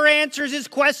never answers his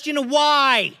question of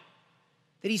why.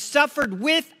 That he suffered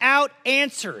without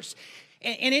answers.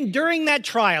 And during that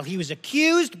trial, he was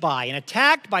accused by and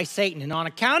attacked by Satan, and on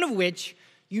account of which,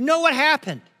 you know what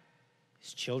happened.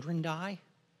 His children die.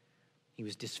 He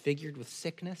was disfigured with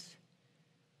sickness.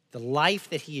 The life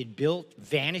that he had built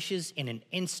vanishes in an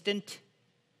instant.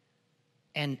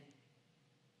 And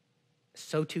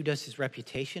so too does his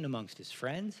reputation amongst his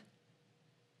friends.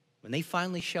 When they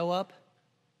finally show up,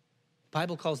 the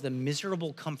Bible calls them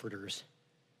miserable comforters.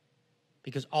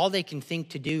 Because all they can think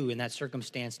to do in that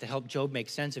circumstance to help Job make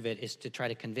sense of it is to try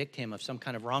to convict him of some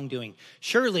kind of wrongdoing.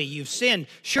 Surely you've sinned.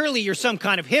 Surely you're some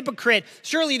kind of hypocrite.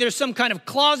 Surely there's some kind of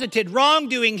closeted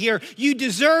wrongdoing here. You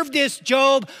deserve this,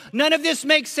 Job. None of this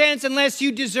makes sense unless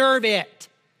you deserve it.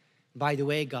 By the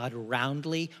way, God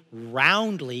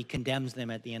roundly condemns them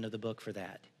at the end of the book for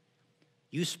that.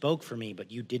 You spoke for me,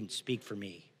 but you didn't speak for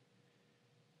me.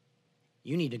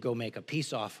 You need to go make a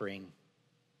peace offering.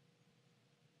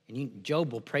 And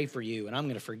Job will pray for you, and I'm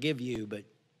going to forgive you, but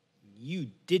you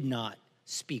did not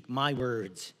speak my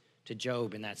words to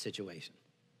Job in that situation.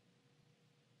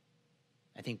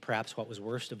 I think perhaps what was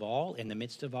worst of all, in the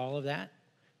midst of all of that,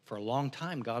 for a long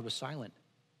time, God was silent.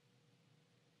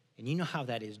 And you know how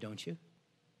that is, don't you?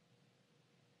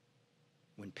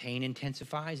 When pain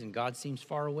intensifies and God seems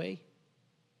far away,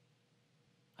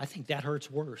 I think that hurts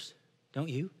worse, don't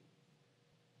you?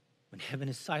 When heaven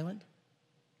is silent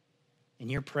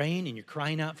and you're praying and you're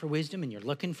crying out for wisdom and you're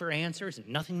looking for answers and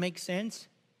nothing makes sense,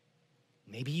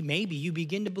 maybe you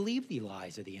begin to believe the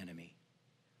lies of the enemy.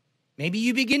 Maybe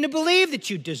you begin to believe that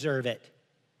you deserve it,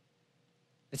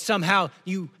 that somehow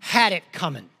you had it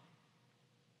coming.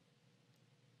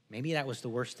 Maybe that was the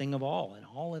worst thing of all, and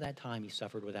all of that time he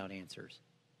suffered without answers.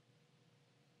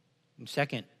 And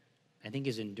second, I think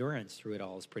his endurance through it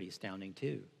all is pretty astounding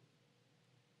too.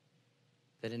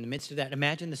 That in the midst of that,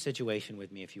 imagine the situation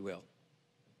with me, if you will.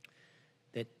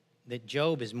 That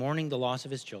Job is mourning the loss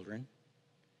of his children,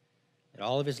 that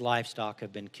all of his livestock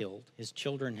have been killed, his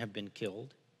children have been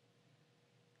killed,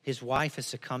 his wife has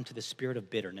succumbed to the spirit of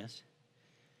bitterness,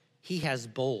 he has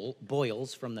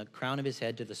boils from the crown of his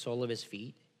head to the sole of his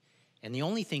feet, and the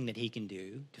only thing that he can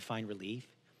do to find relief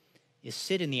is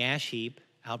sit in the ash heap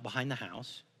out behind the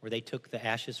house where they took the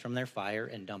ashes from their fire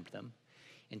and dumped them,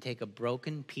 and take a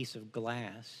broken piece of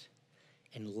glass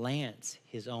and lance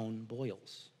his own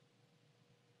boils.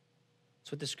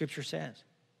 That's what the scripture says.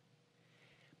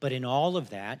 But in all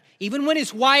of that, even when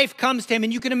his wife comes to him,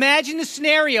 and you can imagine the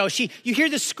scenario, you hear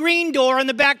the screen door on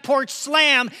the back porch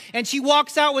slam, and she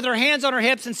walks out with her hands on her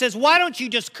hips and says, "Why don't you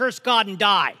just curse God and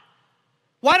die?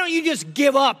 Why don't you just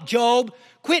give up, Job?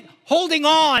 Quit holding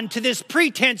on to this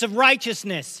pretense of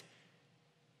righteousness."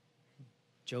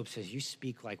 Job says, "You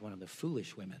speak like one of the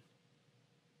foolish women."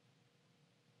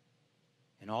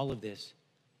 And all of this,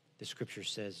 the scripture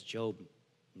says, Job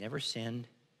never sinned.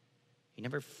 He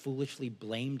never foolishly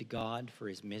blamed God for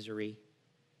his misery.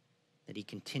 That he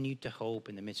continued to hope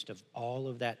in the midst of all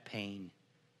of that pain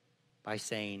by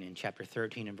saying in chapter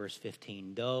 13 and verse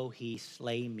 15, "Though he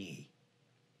slay me,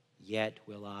 yet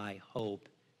will I hope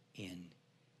in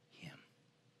him."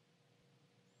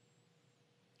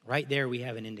 Right there we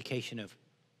have an indication of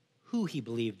who he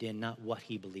believed in, not what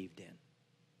he believed in.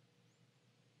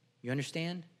 You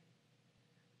understand?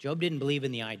 Job didn't believe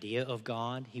in the idea of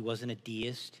God. He wasn't a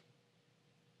deist.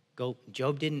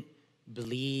 Job didn't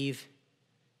believe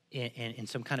in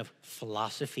some kind of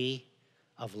philosophy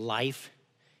of life.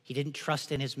 He didn't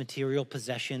trust in his material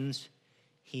possessions.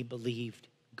 He believed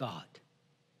God.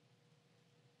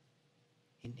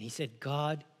 And he said,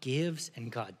 God gives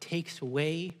and God takes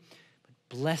away, but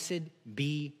blessed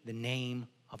be the name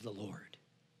of the Lord.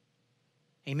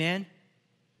 Amen?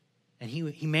 And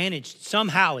he managed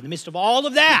somehow in the midst of all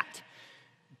of that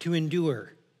to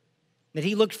endure. That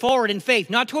he looked forward in faith,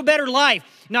 not to a better life,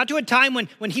 not to a time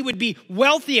when he would be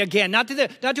wealthy again, not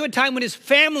to a time when his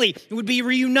family would be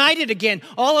reunited again.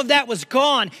 All of that was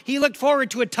gone. He looked forward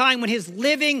to a time when his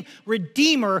living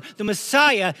Redeemer, the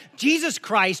Messiah, Jesus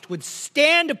Christ, would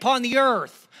stand upon the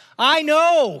earth. "I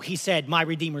know," he said, "my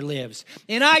Redeemer lives,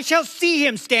 and I shall see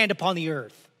him stand upon the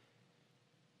earth."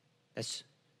 That's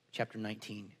chapter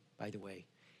 19, by the way.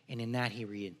 And in that he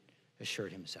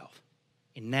reassured himself.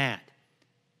 In that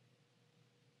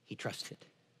he trusted.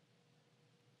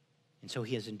 And so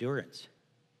his endurance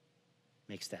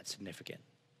makes that significant.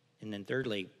 And then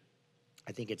thirdly,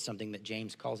 I think it's something that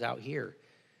James calls out here,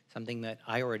 something that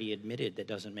I already admitted that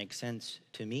doesn't make sense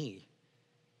to me,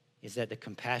 is that the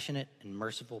compassionate and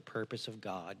merciful purpose of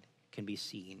God can be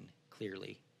seen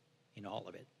clearly in all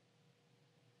of it.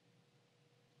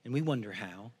 And we wonder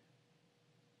how.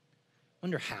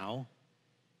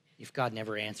 If God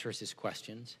never answers his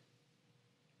questions.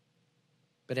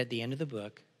 But at the end of the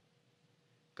book,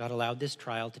 God allowed this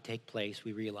trial to take place,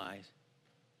 we realize,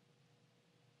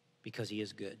 because he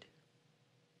is good.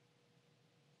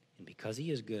 And because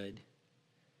he is good,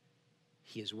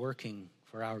 he is working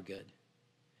for our good.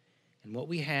 And what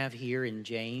we have here in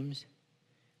James,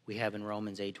 we have in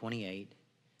Romans 8:28,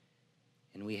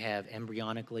 and we have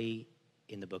embryonically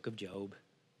in the book of Job.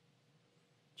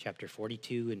 Chapter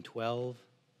 42 and 12,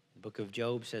 the book of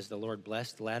Job says, "The Lord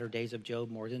blessed the latter days of Job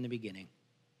more than the beginning."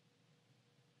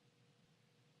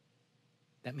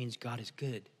 That means God is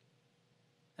good.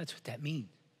 That's what that means.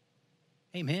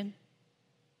 Amen?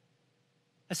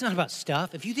 That's not about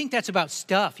stuff. If you think that's about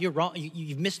stuff, you're wrong.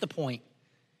 You've missed the point.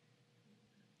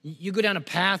 You go down a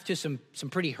path to some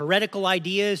pretty heretical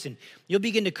ideas, and you'll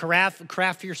begin to craft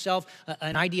for yourself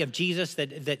an idea of Jesus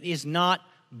that is not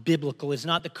biblical, is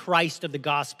not the Christ of the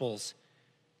Gospels.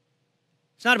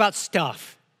 It's not about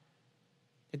stuff.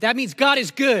 That means God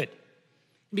is good.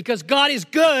 Because God is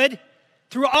good,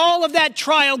 through all of that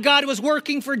trial, God was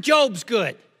working for Job's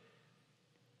good.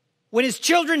 When his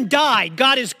children died,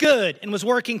 God is good and was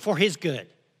working for his good.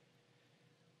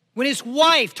 When his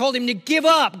wife told him to give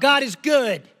up, God is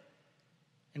good.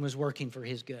 and was working for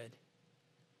his good.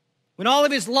 When all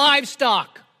of his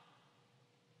livestock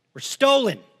were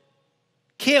stolen,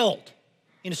 killed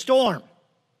in a storm,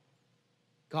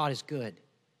 God is good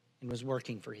and was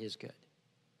working for his good.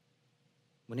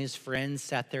 When his friends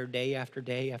sat there day after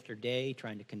day after day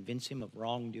trying to convince him of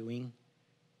wrongdoing,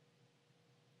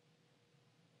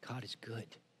 God is good.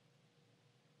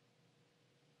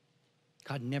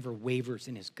 God never wavers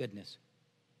in his goodness.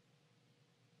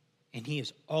 And he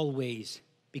is always,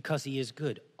 because he is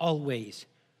good, always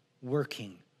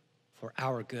working for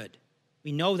our good.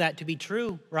 We know that to be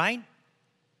true, right?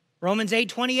 Romans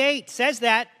 8:28 says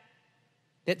that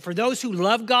for those who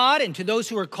love God and to those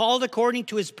who are called according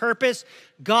to his purpose,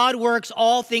 God works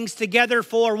all things together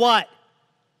for what?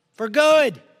 For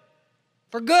good.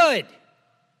 For good.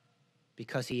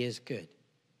 Because he is good.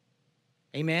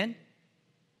 Amen?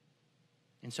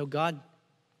 And so God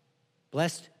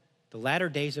blessed the latter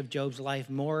days of Job's life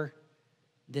more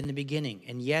than the beginning.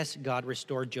 And yes, God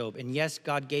restored Job. And yes,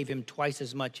 God gave him twice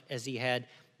as much as he had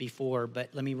before. But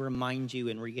let me remind you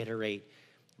and reiterate,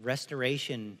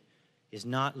 restoration is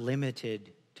not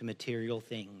limited to material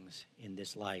things in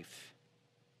this life.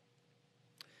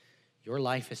 Your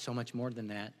life is so much more than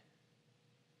that.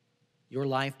 Your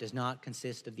life does not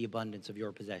consist of the abundance of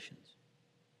your possessions.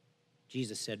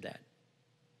 Jesus said that.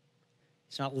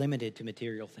 It's not limited to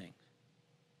material things.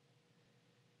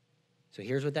 So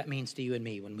here's what that means to you and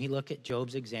me. When we look at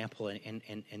Job's example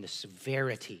and the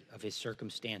severity of his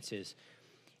circumstances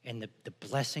and the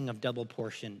blessing of double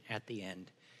portion at the end,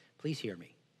 please hear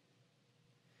me.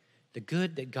 The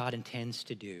good that God intends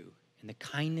to do and the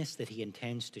kindness that he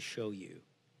intends to show you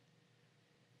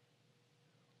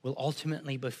will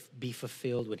ultimately be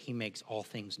fulfilled when he makes all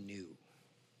things new.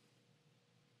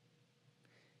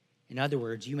 In other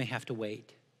words, you may have to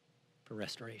wait for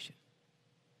restoration.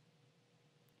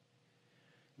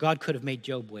 God could have made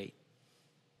Job wait.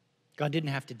 God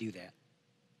didn't have to do that.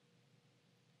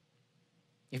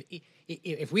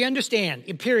 If we understand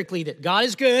empirically that God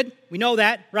is good, we know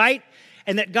that, right?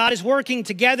 And that God is working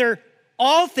together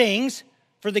all things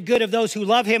for the good of those who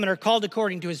love him and are called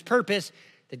according to his purpose,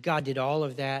 that God did all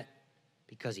of that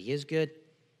because he is good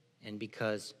and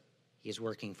because he is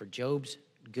working for Job's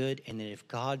good. And that if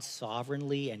God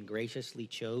sovereignly and graciously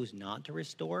chose not to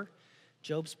restore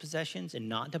Job's possessions and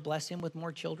not to bless him with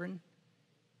more children,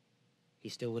 he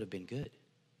still would have been good.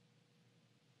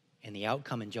 And the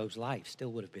outcome in Job's life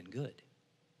still would have been good.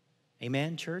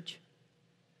 Amen, church?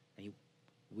 And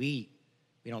we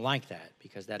don't like that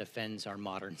because that offends our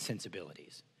modern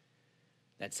sensibilities.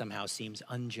 That somehow seems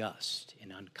unjust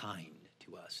and unkind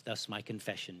to us. Thus my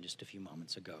confession just a few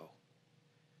moments ago.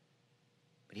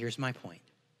 But here's my point.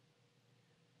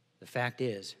 The fact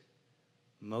is,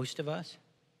 most of us,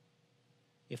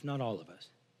 if not all of us,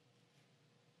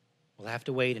 will have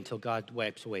to wait until God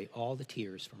wipes away all the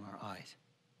tears from our eyes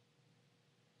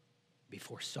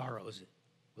before sorrows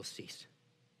will cease.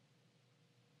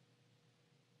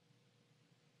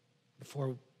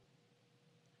 Before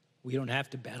we don't have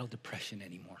to battle depression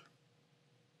anymore,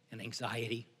 and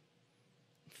anxiety,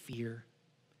 and fear,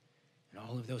 and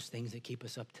all of those things that keep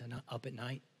us up at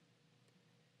night.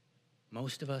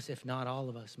 Most of us, if not all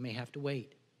of us, may have to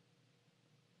wait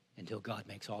until God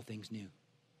makes all things new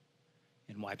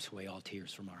and wipes away all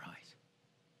tears from our eyes.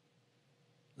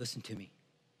 Listen to me.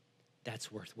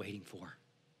 That's worth waiting for.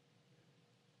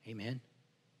 Amen.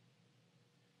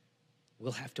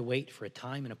 We'll have to wait for a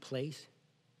time and a place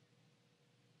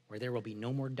where there will be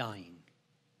no more dying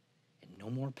and no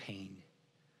more pain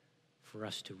for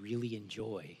us to really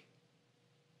enjoy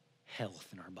health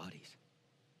in our bodies.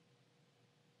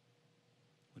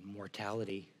 When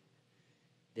mortality,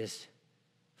 this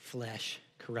flesh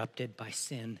corrupted by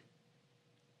sin,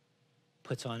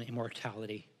 puts on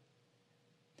immortality,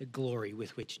 the glory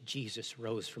with which Jesus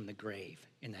rose from the grave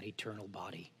in that eternal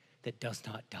body that does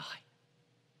not die.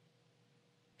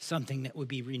 Something that would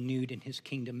be renewed in his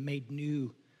kingdom, made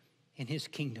new in his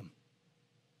kingdom.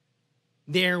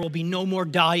 There will be no more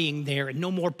dying there and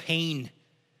no more pain,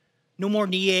 no more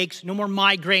knee aches, no more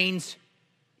migraines,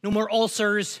 no more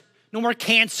ulcers, no more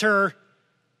cancer.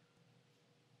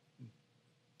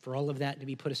 For all of that to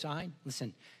be put aside,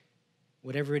 listen,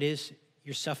 whatever it is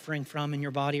you're suffering from in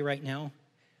your body right now,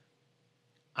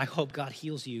 I hope God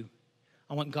heals you.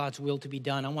 I want God's will to be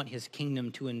done. I want his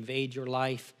kingdom to invade your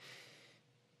life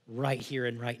right here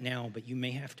and right now, but you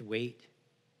may have to wait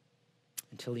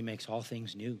until he makes all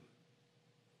things new.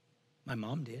 My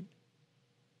mom did.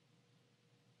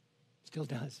 Still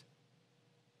does.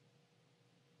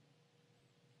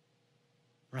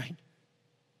 Right?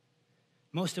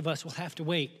 Most of us will have to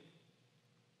wait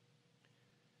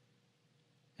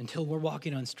until we're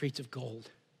walking on streets of gold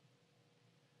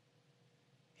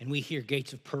and we hear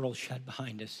gates of pearl shut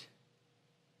behind us,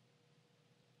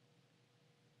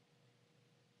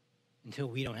 until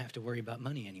we don't have to worry about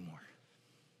money anymore.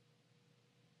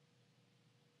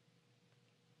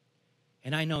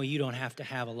 And I know you don't have to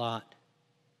have a lot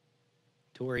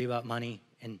to worry about money,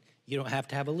 and you don't have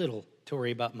to have a little to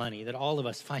worry about money, that all of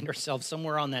us find ourselves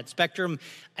somewhere on that spectrum,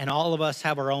 and all of us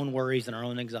have our own worries and our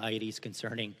own anxieties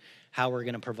concerning how we're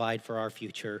going to provide for our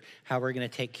future, how we're going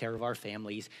to take care of our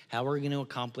families, how we're going to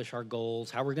accomplish our goals,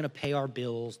 how we're going to pay our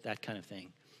bills, that kind of thing,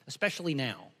 especially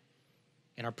now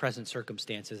in our present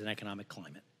circumstances and economic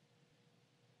climate.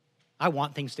 I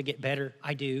want things to get better.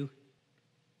 I do.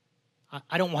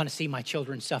 I don't want to see my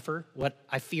children suffer what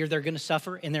I fear they're going to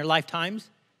suffer in their lifetimes.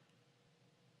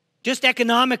 Just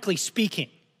economically speaking,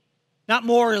 not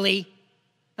morally,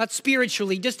 not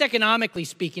spiritually, just economically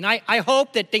speaking. I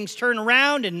hope that things turn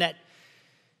around and that.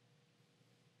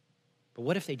 But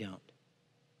what if they don't?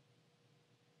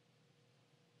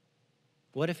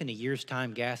 What if in a year's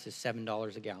time gas is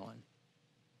 $7 a gallon?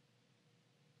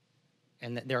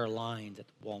 And that there are lines at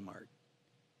Walmart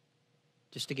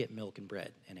just to get milk and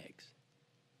bread and eggs?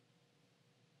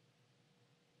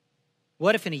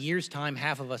 What if in a year's time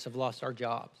half of us have lost our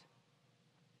jobs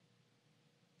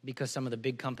because some of the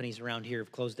big companies around here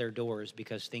have closed their doors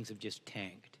because things have just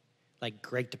tanked, like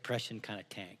Great Depression kind of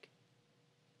tank?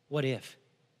 What if?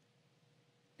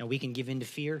 Now we can give in to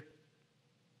fear,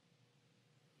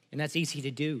 and that's easy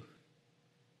to do.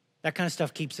 That kind of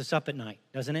stuff keeps us up at night,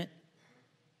 doesn't it?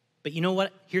 But you know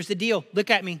what? Here's the deal.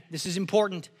 Look at me. This is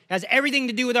important. It has everything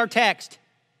to do with our text.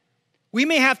 We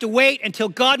may have to wait until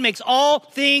God makes all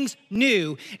things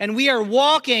new, and we are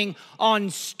walking on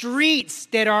streets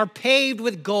that are paved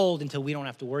with gold until we don't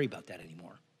have to worry about that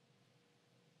anymore.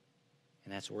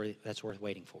 And that's worth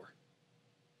waiting for.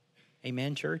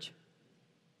 Amen, church?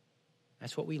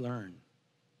 That's what we learn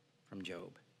from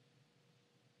Job.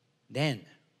 Then,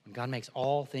 when God makes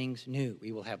all things new,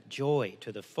 we will have joy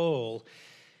to the full,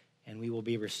 and we will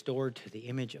be restored to the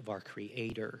image of our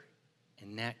Creator.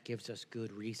 And that gives us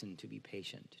good reason to be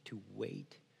patient, to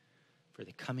wait for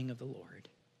the coming of the Lord.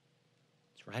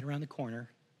 It's right around the corner.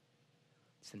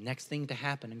 It's the next thing to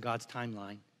happen in God's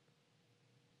timeline.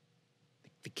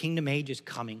 The kingdom age is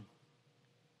coming.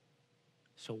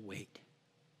 So wait.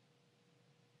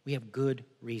 We have good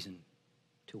reason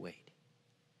to wait.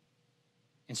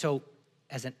 And so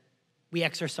we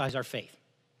exercise our faith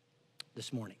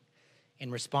this morning in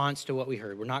response to what we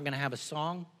heard. We're not going to have a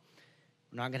song.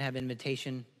 We're not going to have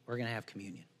invitation. We're going to have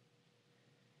communion.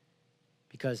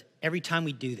 Because every time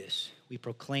we do this, we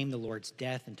proclaim the Lord's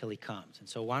death until he comes. And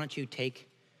so why don't you take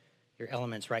your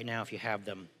elements right now if you have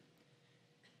them.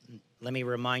 Let me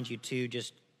remind you too,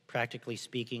 just practically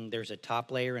speaking, there's a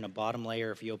top layer and a bottom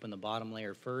layer. If you open the bottom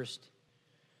layer first,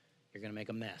 you're going to make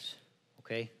a mess,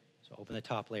 okay? So open the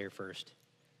top layer first.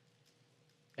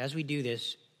 As we do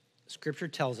this, Scripture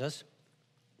tells us,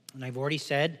 and I've already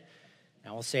said,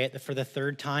 now I'll say it for the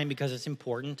third time because it's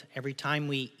important. Every time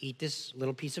we eat this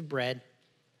little piece of bread,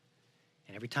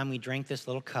 and every time we drink this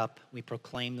little cup, we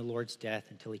proclaim the Lord's death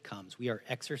until he comes. We are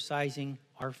exercising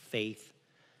our faith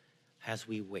as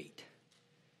we wait.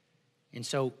 And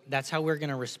so that's how we're going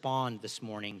to respond this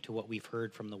morning to what we've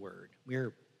heard from the Word.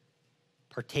 We're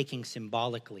partaking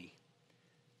symbolically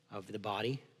of the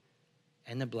body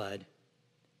and the blood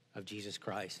of Jesus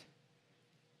Christ.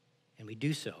 And we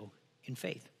do so in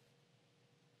faith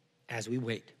as we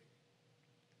wait.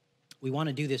 We want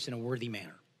to do this in a worthy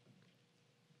manner,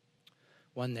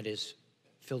 one that is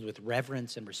filled with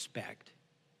reverence and respect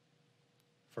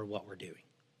for what we're doing,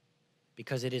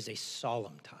 because it is a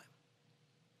solemn time.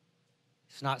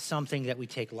 It's not something that we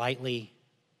take lightly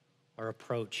or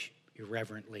approach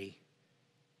irreverently.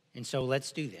 And so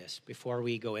let's do this before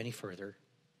we go any further.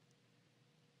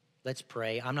 Let's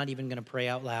pray. I'm not even going to pray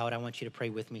out loud. I want you to pray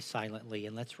with me silently,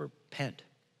 and let's repent.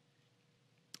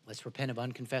 Let's repent of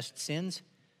unconfessed sins,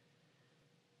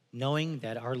 knowing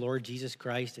that our Lord Jesus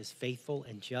Christ is faithful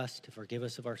and just to forgive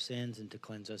us of our sins and to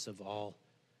cleanse us of all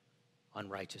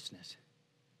unrighteousness.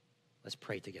 Let's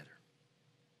pray together.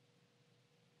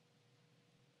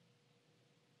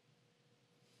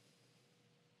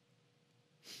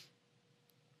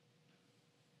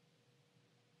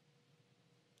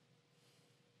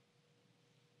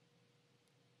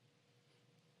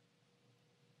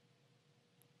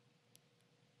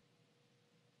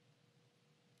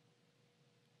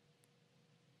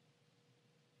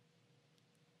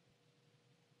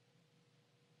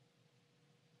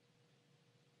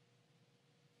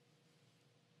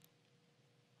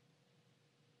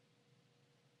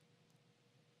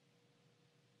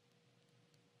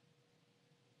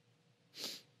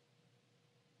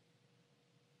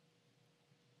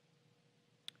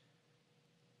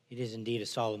 It is indeed a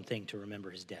solemn thing to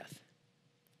remember his death.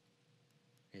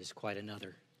 It is quite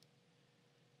another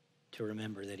to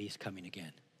remember that he's coming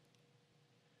again.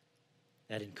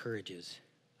 That encourages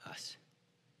us.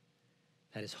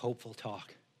 That is hopeful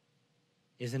talk,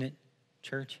 isn't it,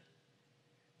 church?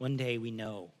 One day we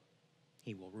know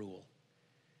he will rule.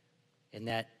 And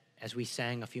that, as we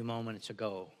sang a few moments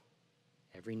ago,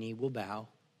 every knee will bow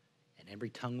and every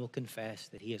tongue will confess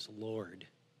that he is Lord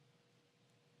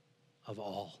of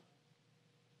all,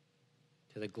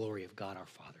 to the glory of God our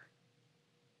Father.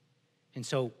 And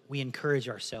so we encourage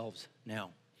ourselves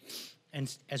now.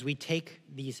 And as we take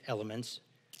these elements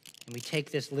and we take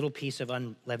this little piece of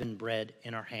unleavened bread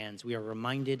in our hands, we are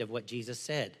reminded of what Jesus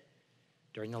said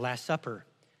during the Last Supper.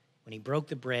 When he broke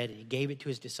the bread and he gave it to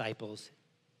his disciples,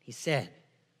 he said,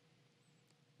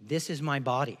 "This is my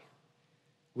body,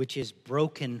 which is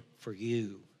broken for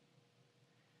you.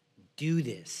 Do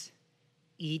this,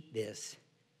 eat this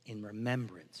in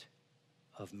remembrance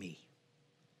of me."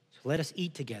 So let us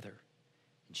eat together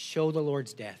and show the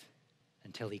Lord's death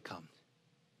until he comes.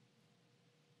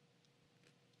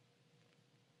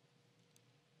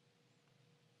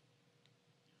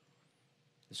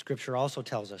 The scripture also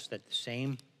tells us that the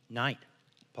same night,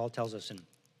 Paul tells us in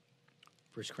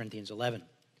 1 Corinthians 11,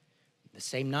 the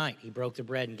same night he broke the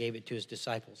bread and gave it to his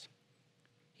disciples.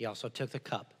 He also took the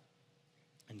cup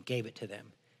and gave it to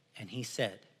them. And he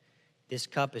said, "This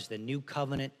cup is the new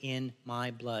covenant in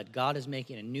my blood." God is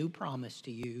making a new promise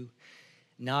to you,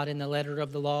 not in the letter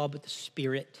of the law, but the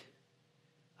Spirit,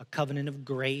 a covenant of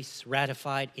grace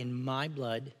ratified in my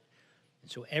blood.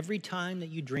 And so every time that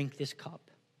you drink this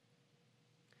cup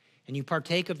and you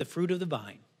partake of the fruit of the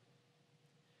vine,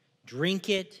 drink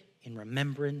it in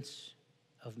remembrance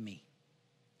of me.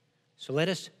 So let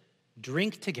us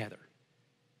drink together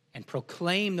and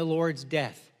proclaim the Lord's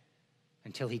death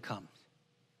until he comes.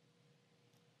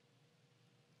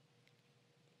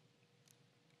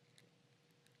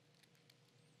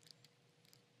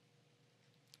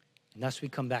 And thus we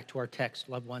come back to our text,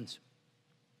 loved ones.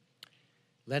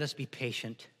 Let us be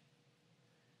patient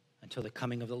until the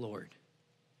coming of the Lord,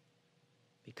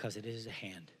 because it is at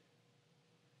hand.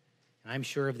 And I'm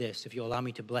sure of this, if you'll allow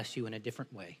me to bless you in a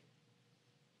different way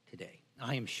today.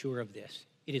 I am sure of this.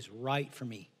 It is right for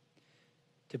me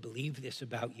to believe this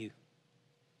about you.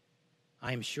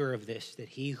 I am sure of this, that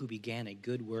he who began a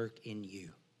good work in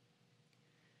you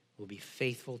will be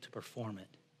faithful to perform it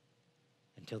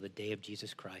until the day of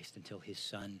Jesus Christ, until his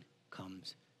Son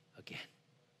comes again.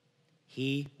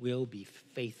 He will be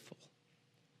faithful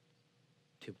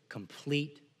to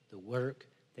complete the work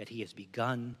that he has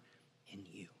begun in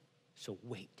you. So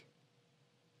wait.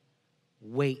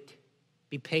 Wait.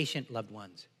 Be patient, loved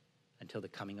ones, until the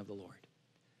coming of the Lord.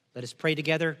 Let us pray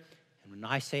together, and when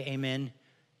I say amen,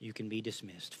 you can be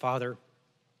dismissed. Father,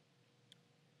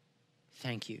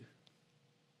 thank you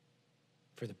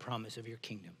for the promise of your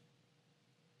kingdom.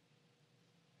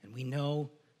 And we know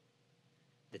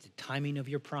that the timing of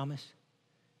your promise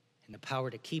and the power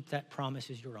to keep that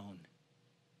promise is your own.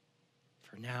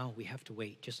 For now, we have to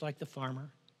wait, just like the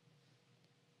farmer,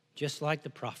 just like the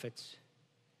prophets,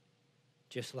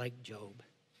 just like Job.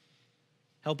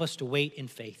 Help us to wait in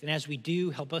faith. And as we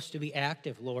do, help us to be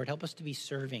active, Lord. Help us to be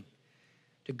serving,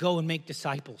 to go and make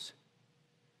disciples.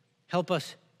 Help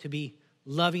us to be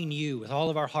loving you with all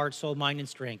of our heart, soul, mind, and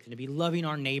strength, and to be loving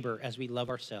our neighbor as we love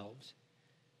ourselves.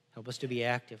 Help us to be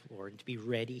active, Lord, and to be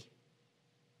ready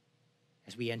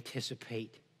as we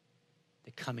anticipate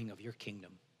the coming of your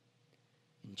kingdom.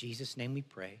 In Jesus' name we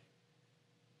pray.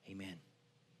 Amen.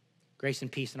 Grace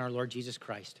and peace in our Lord Jesus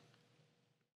Christ.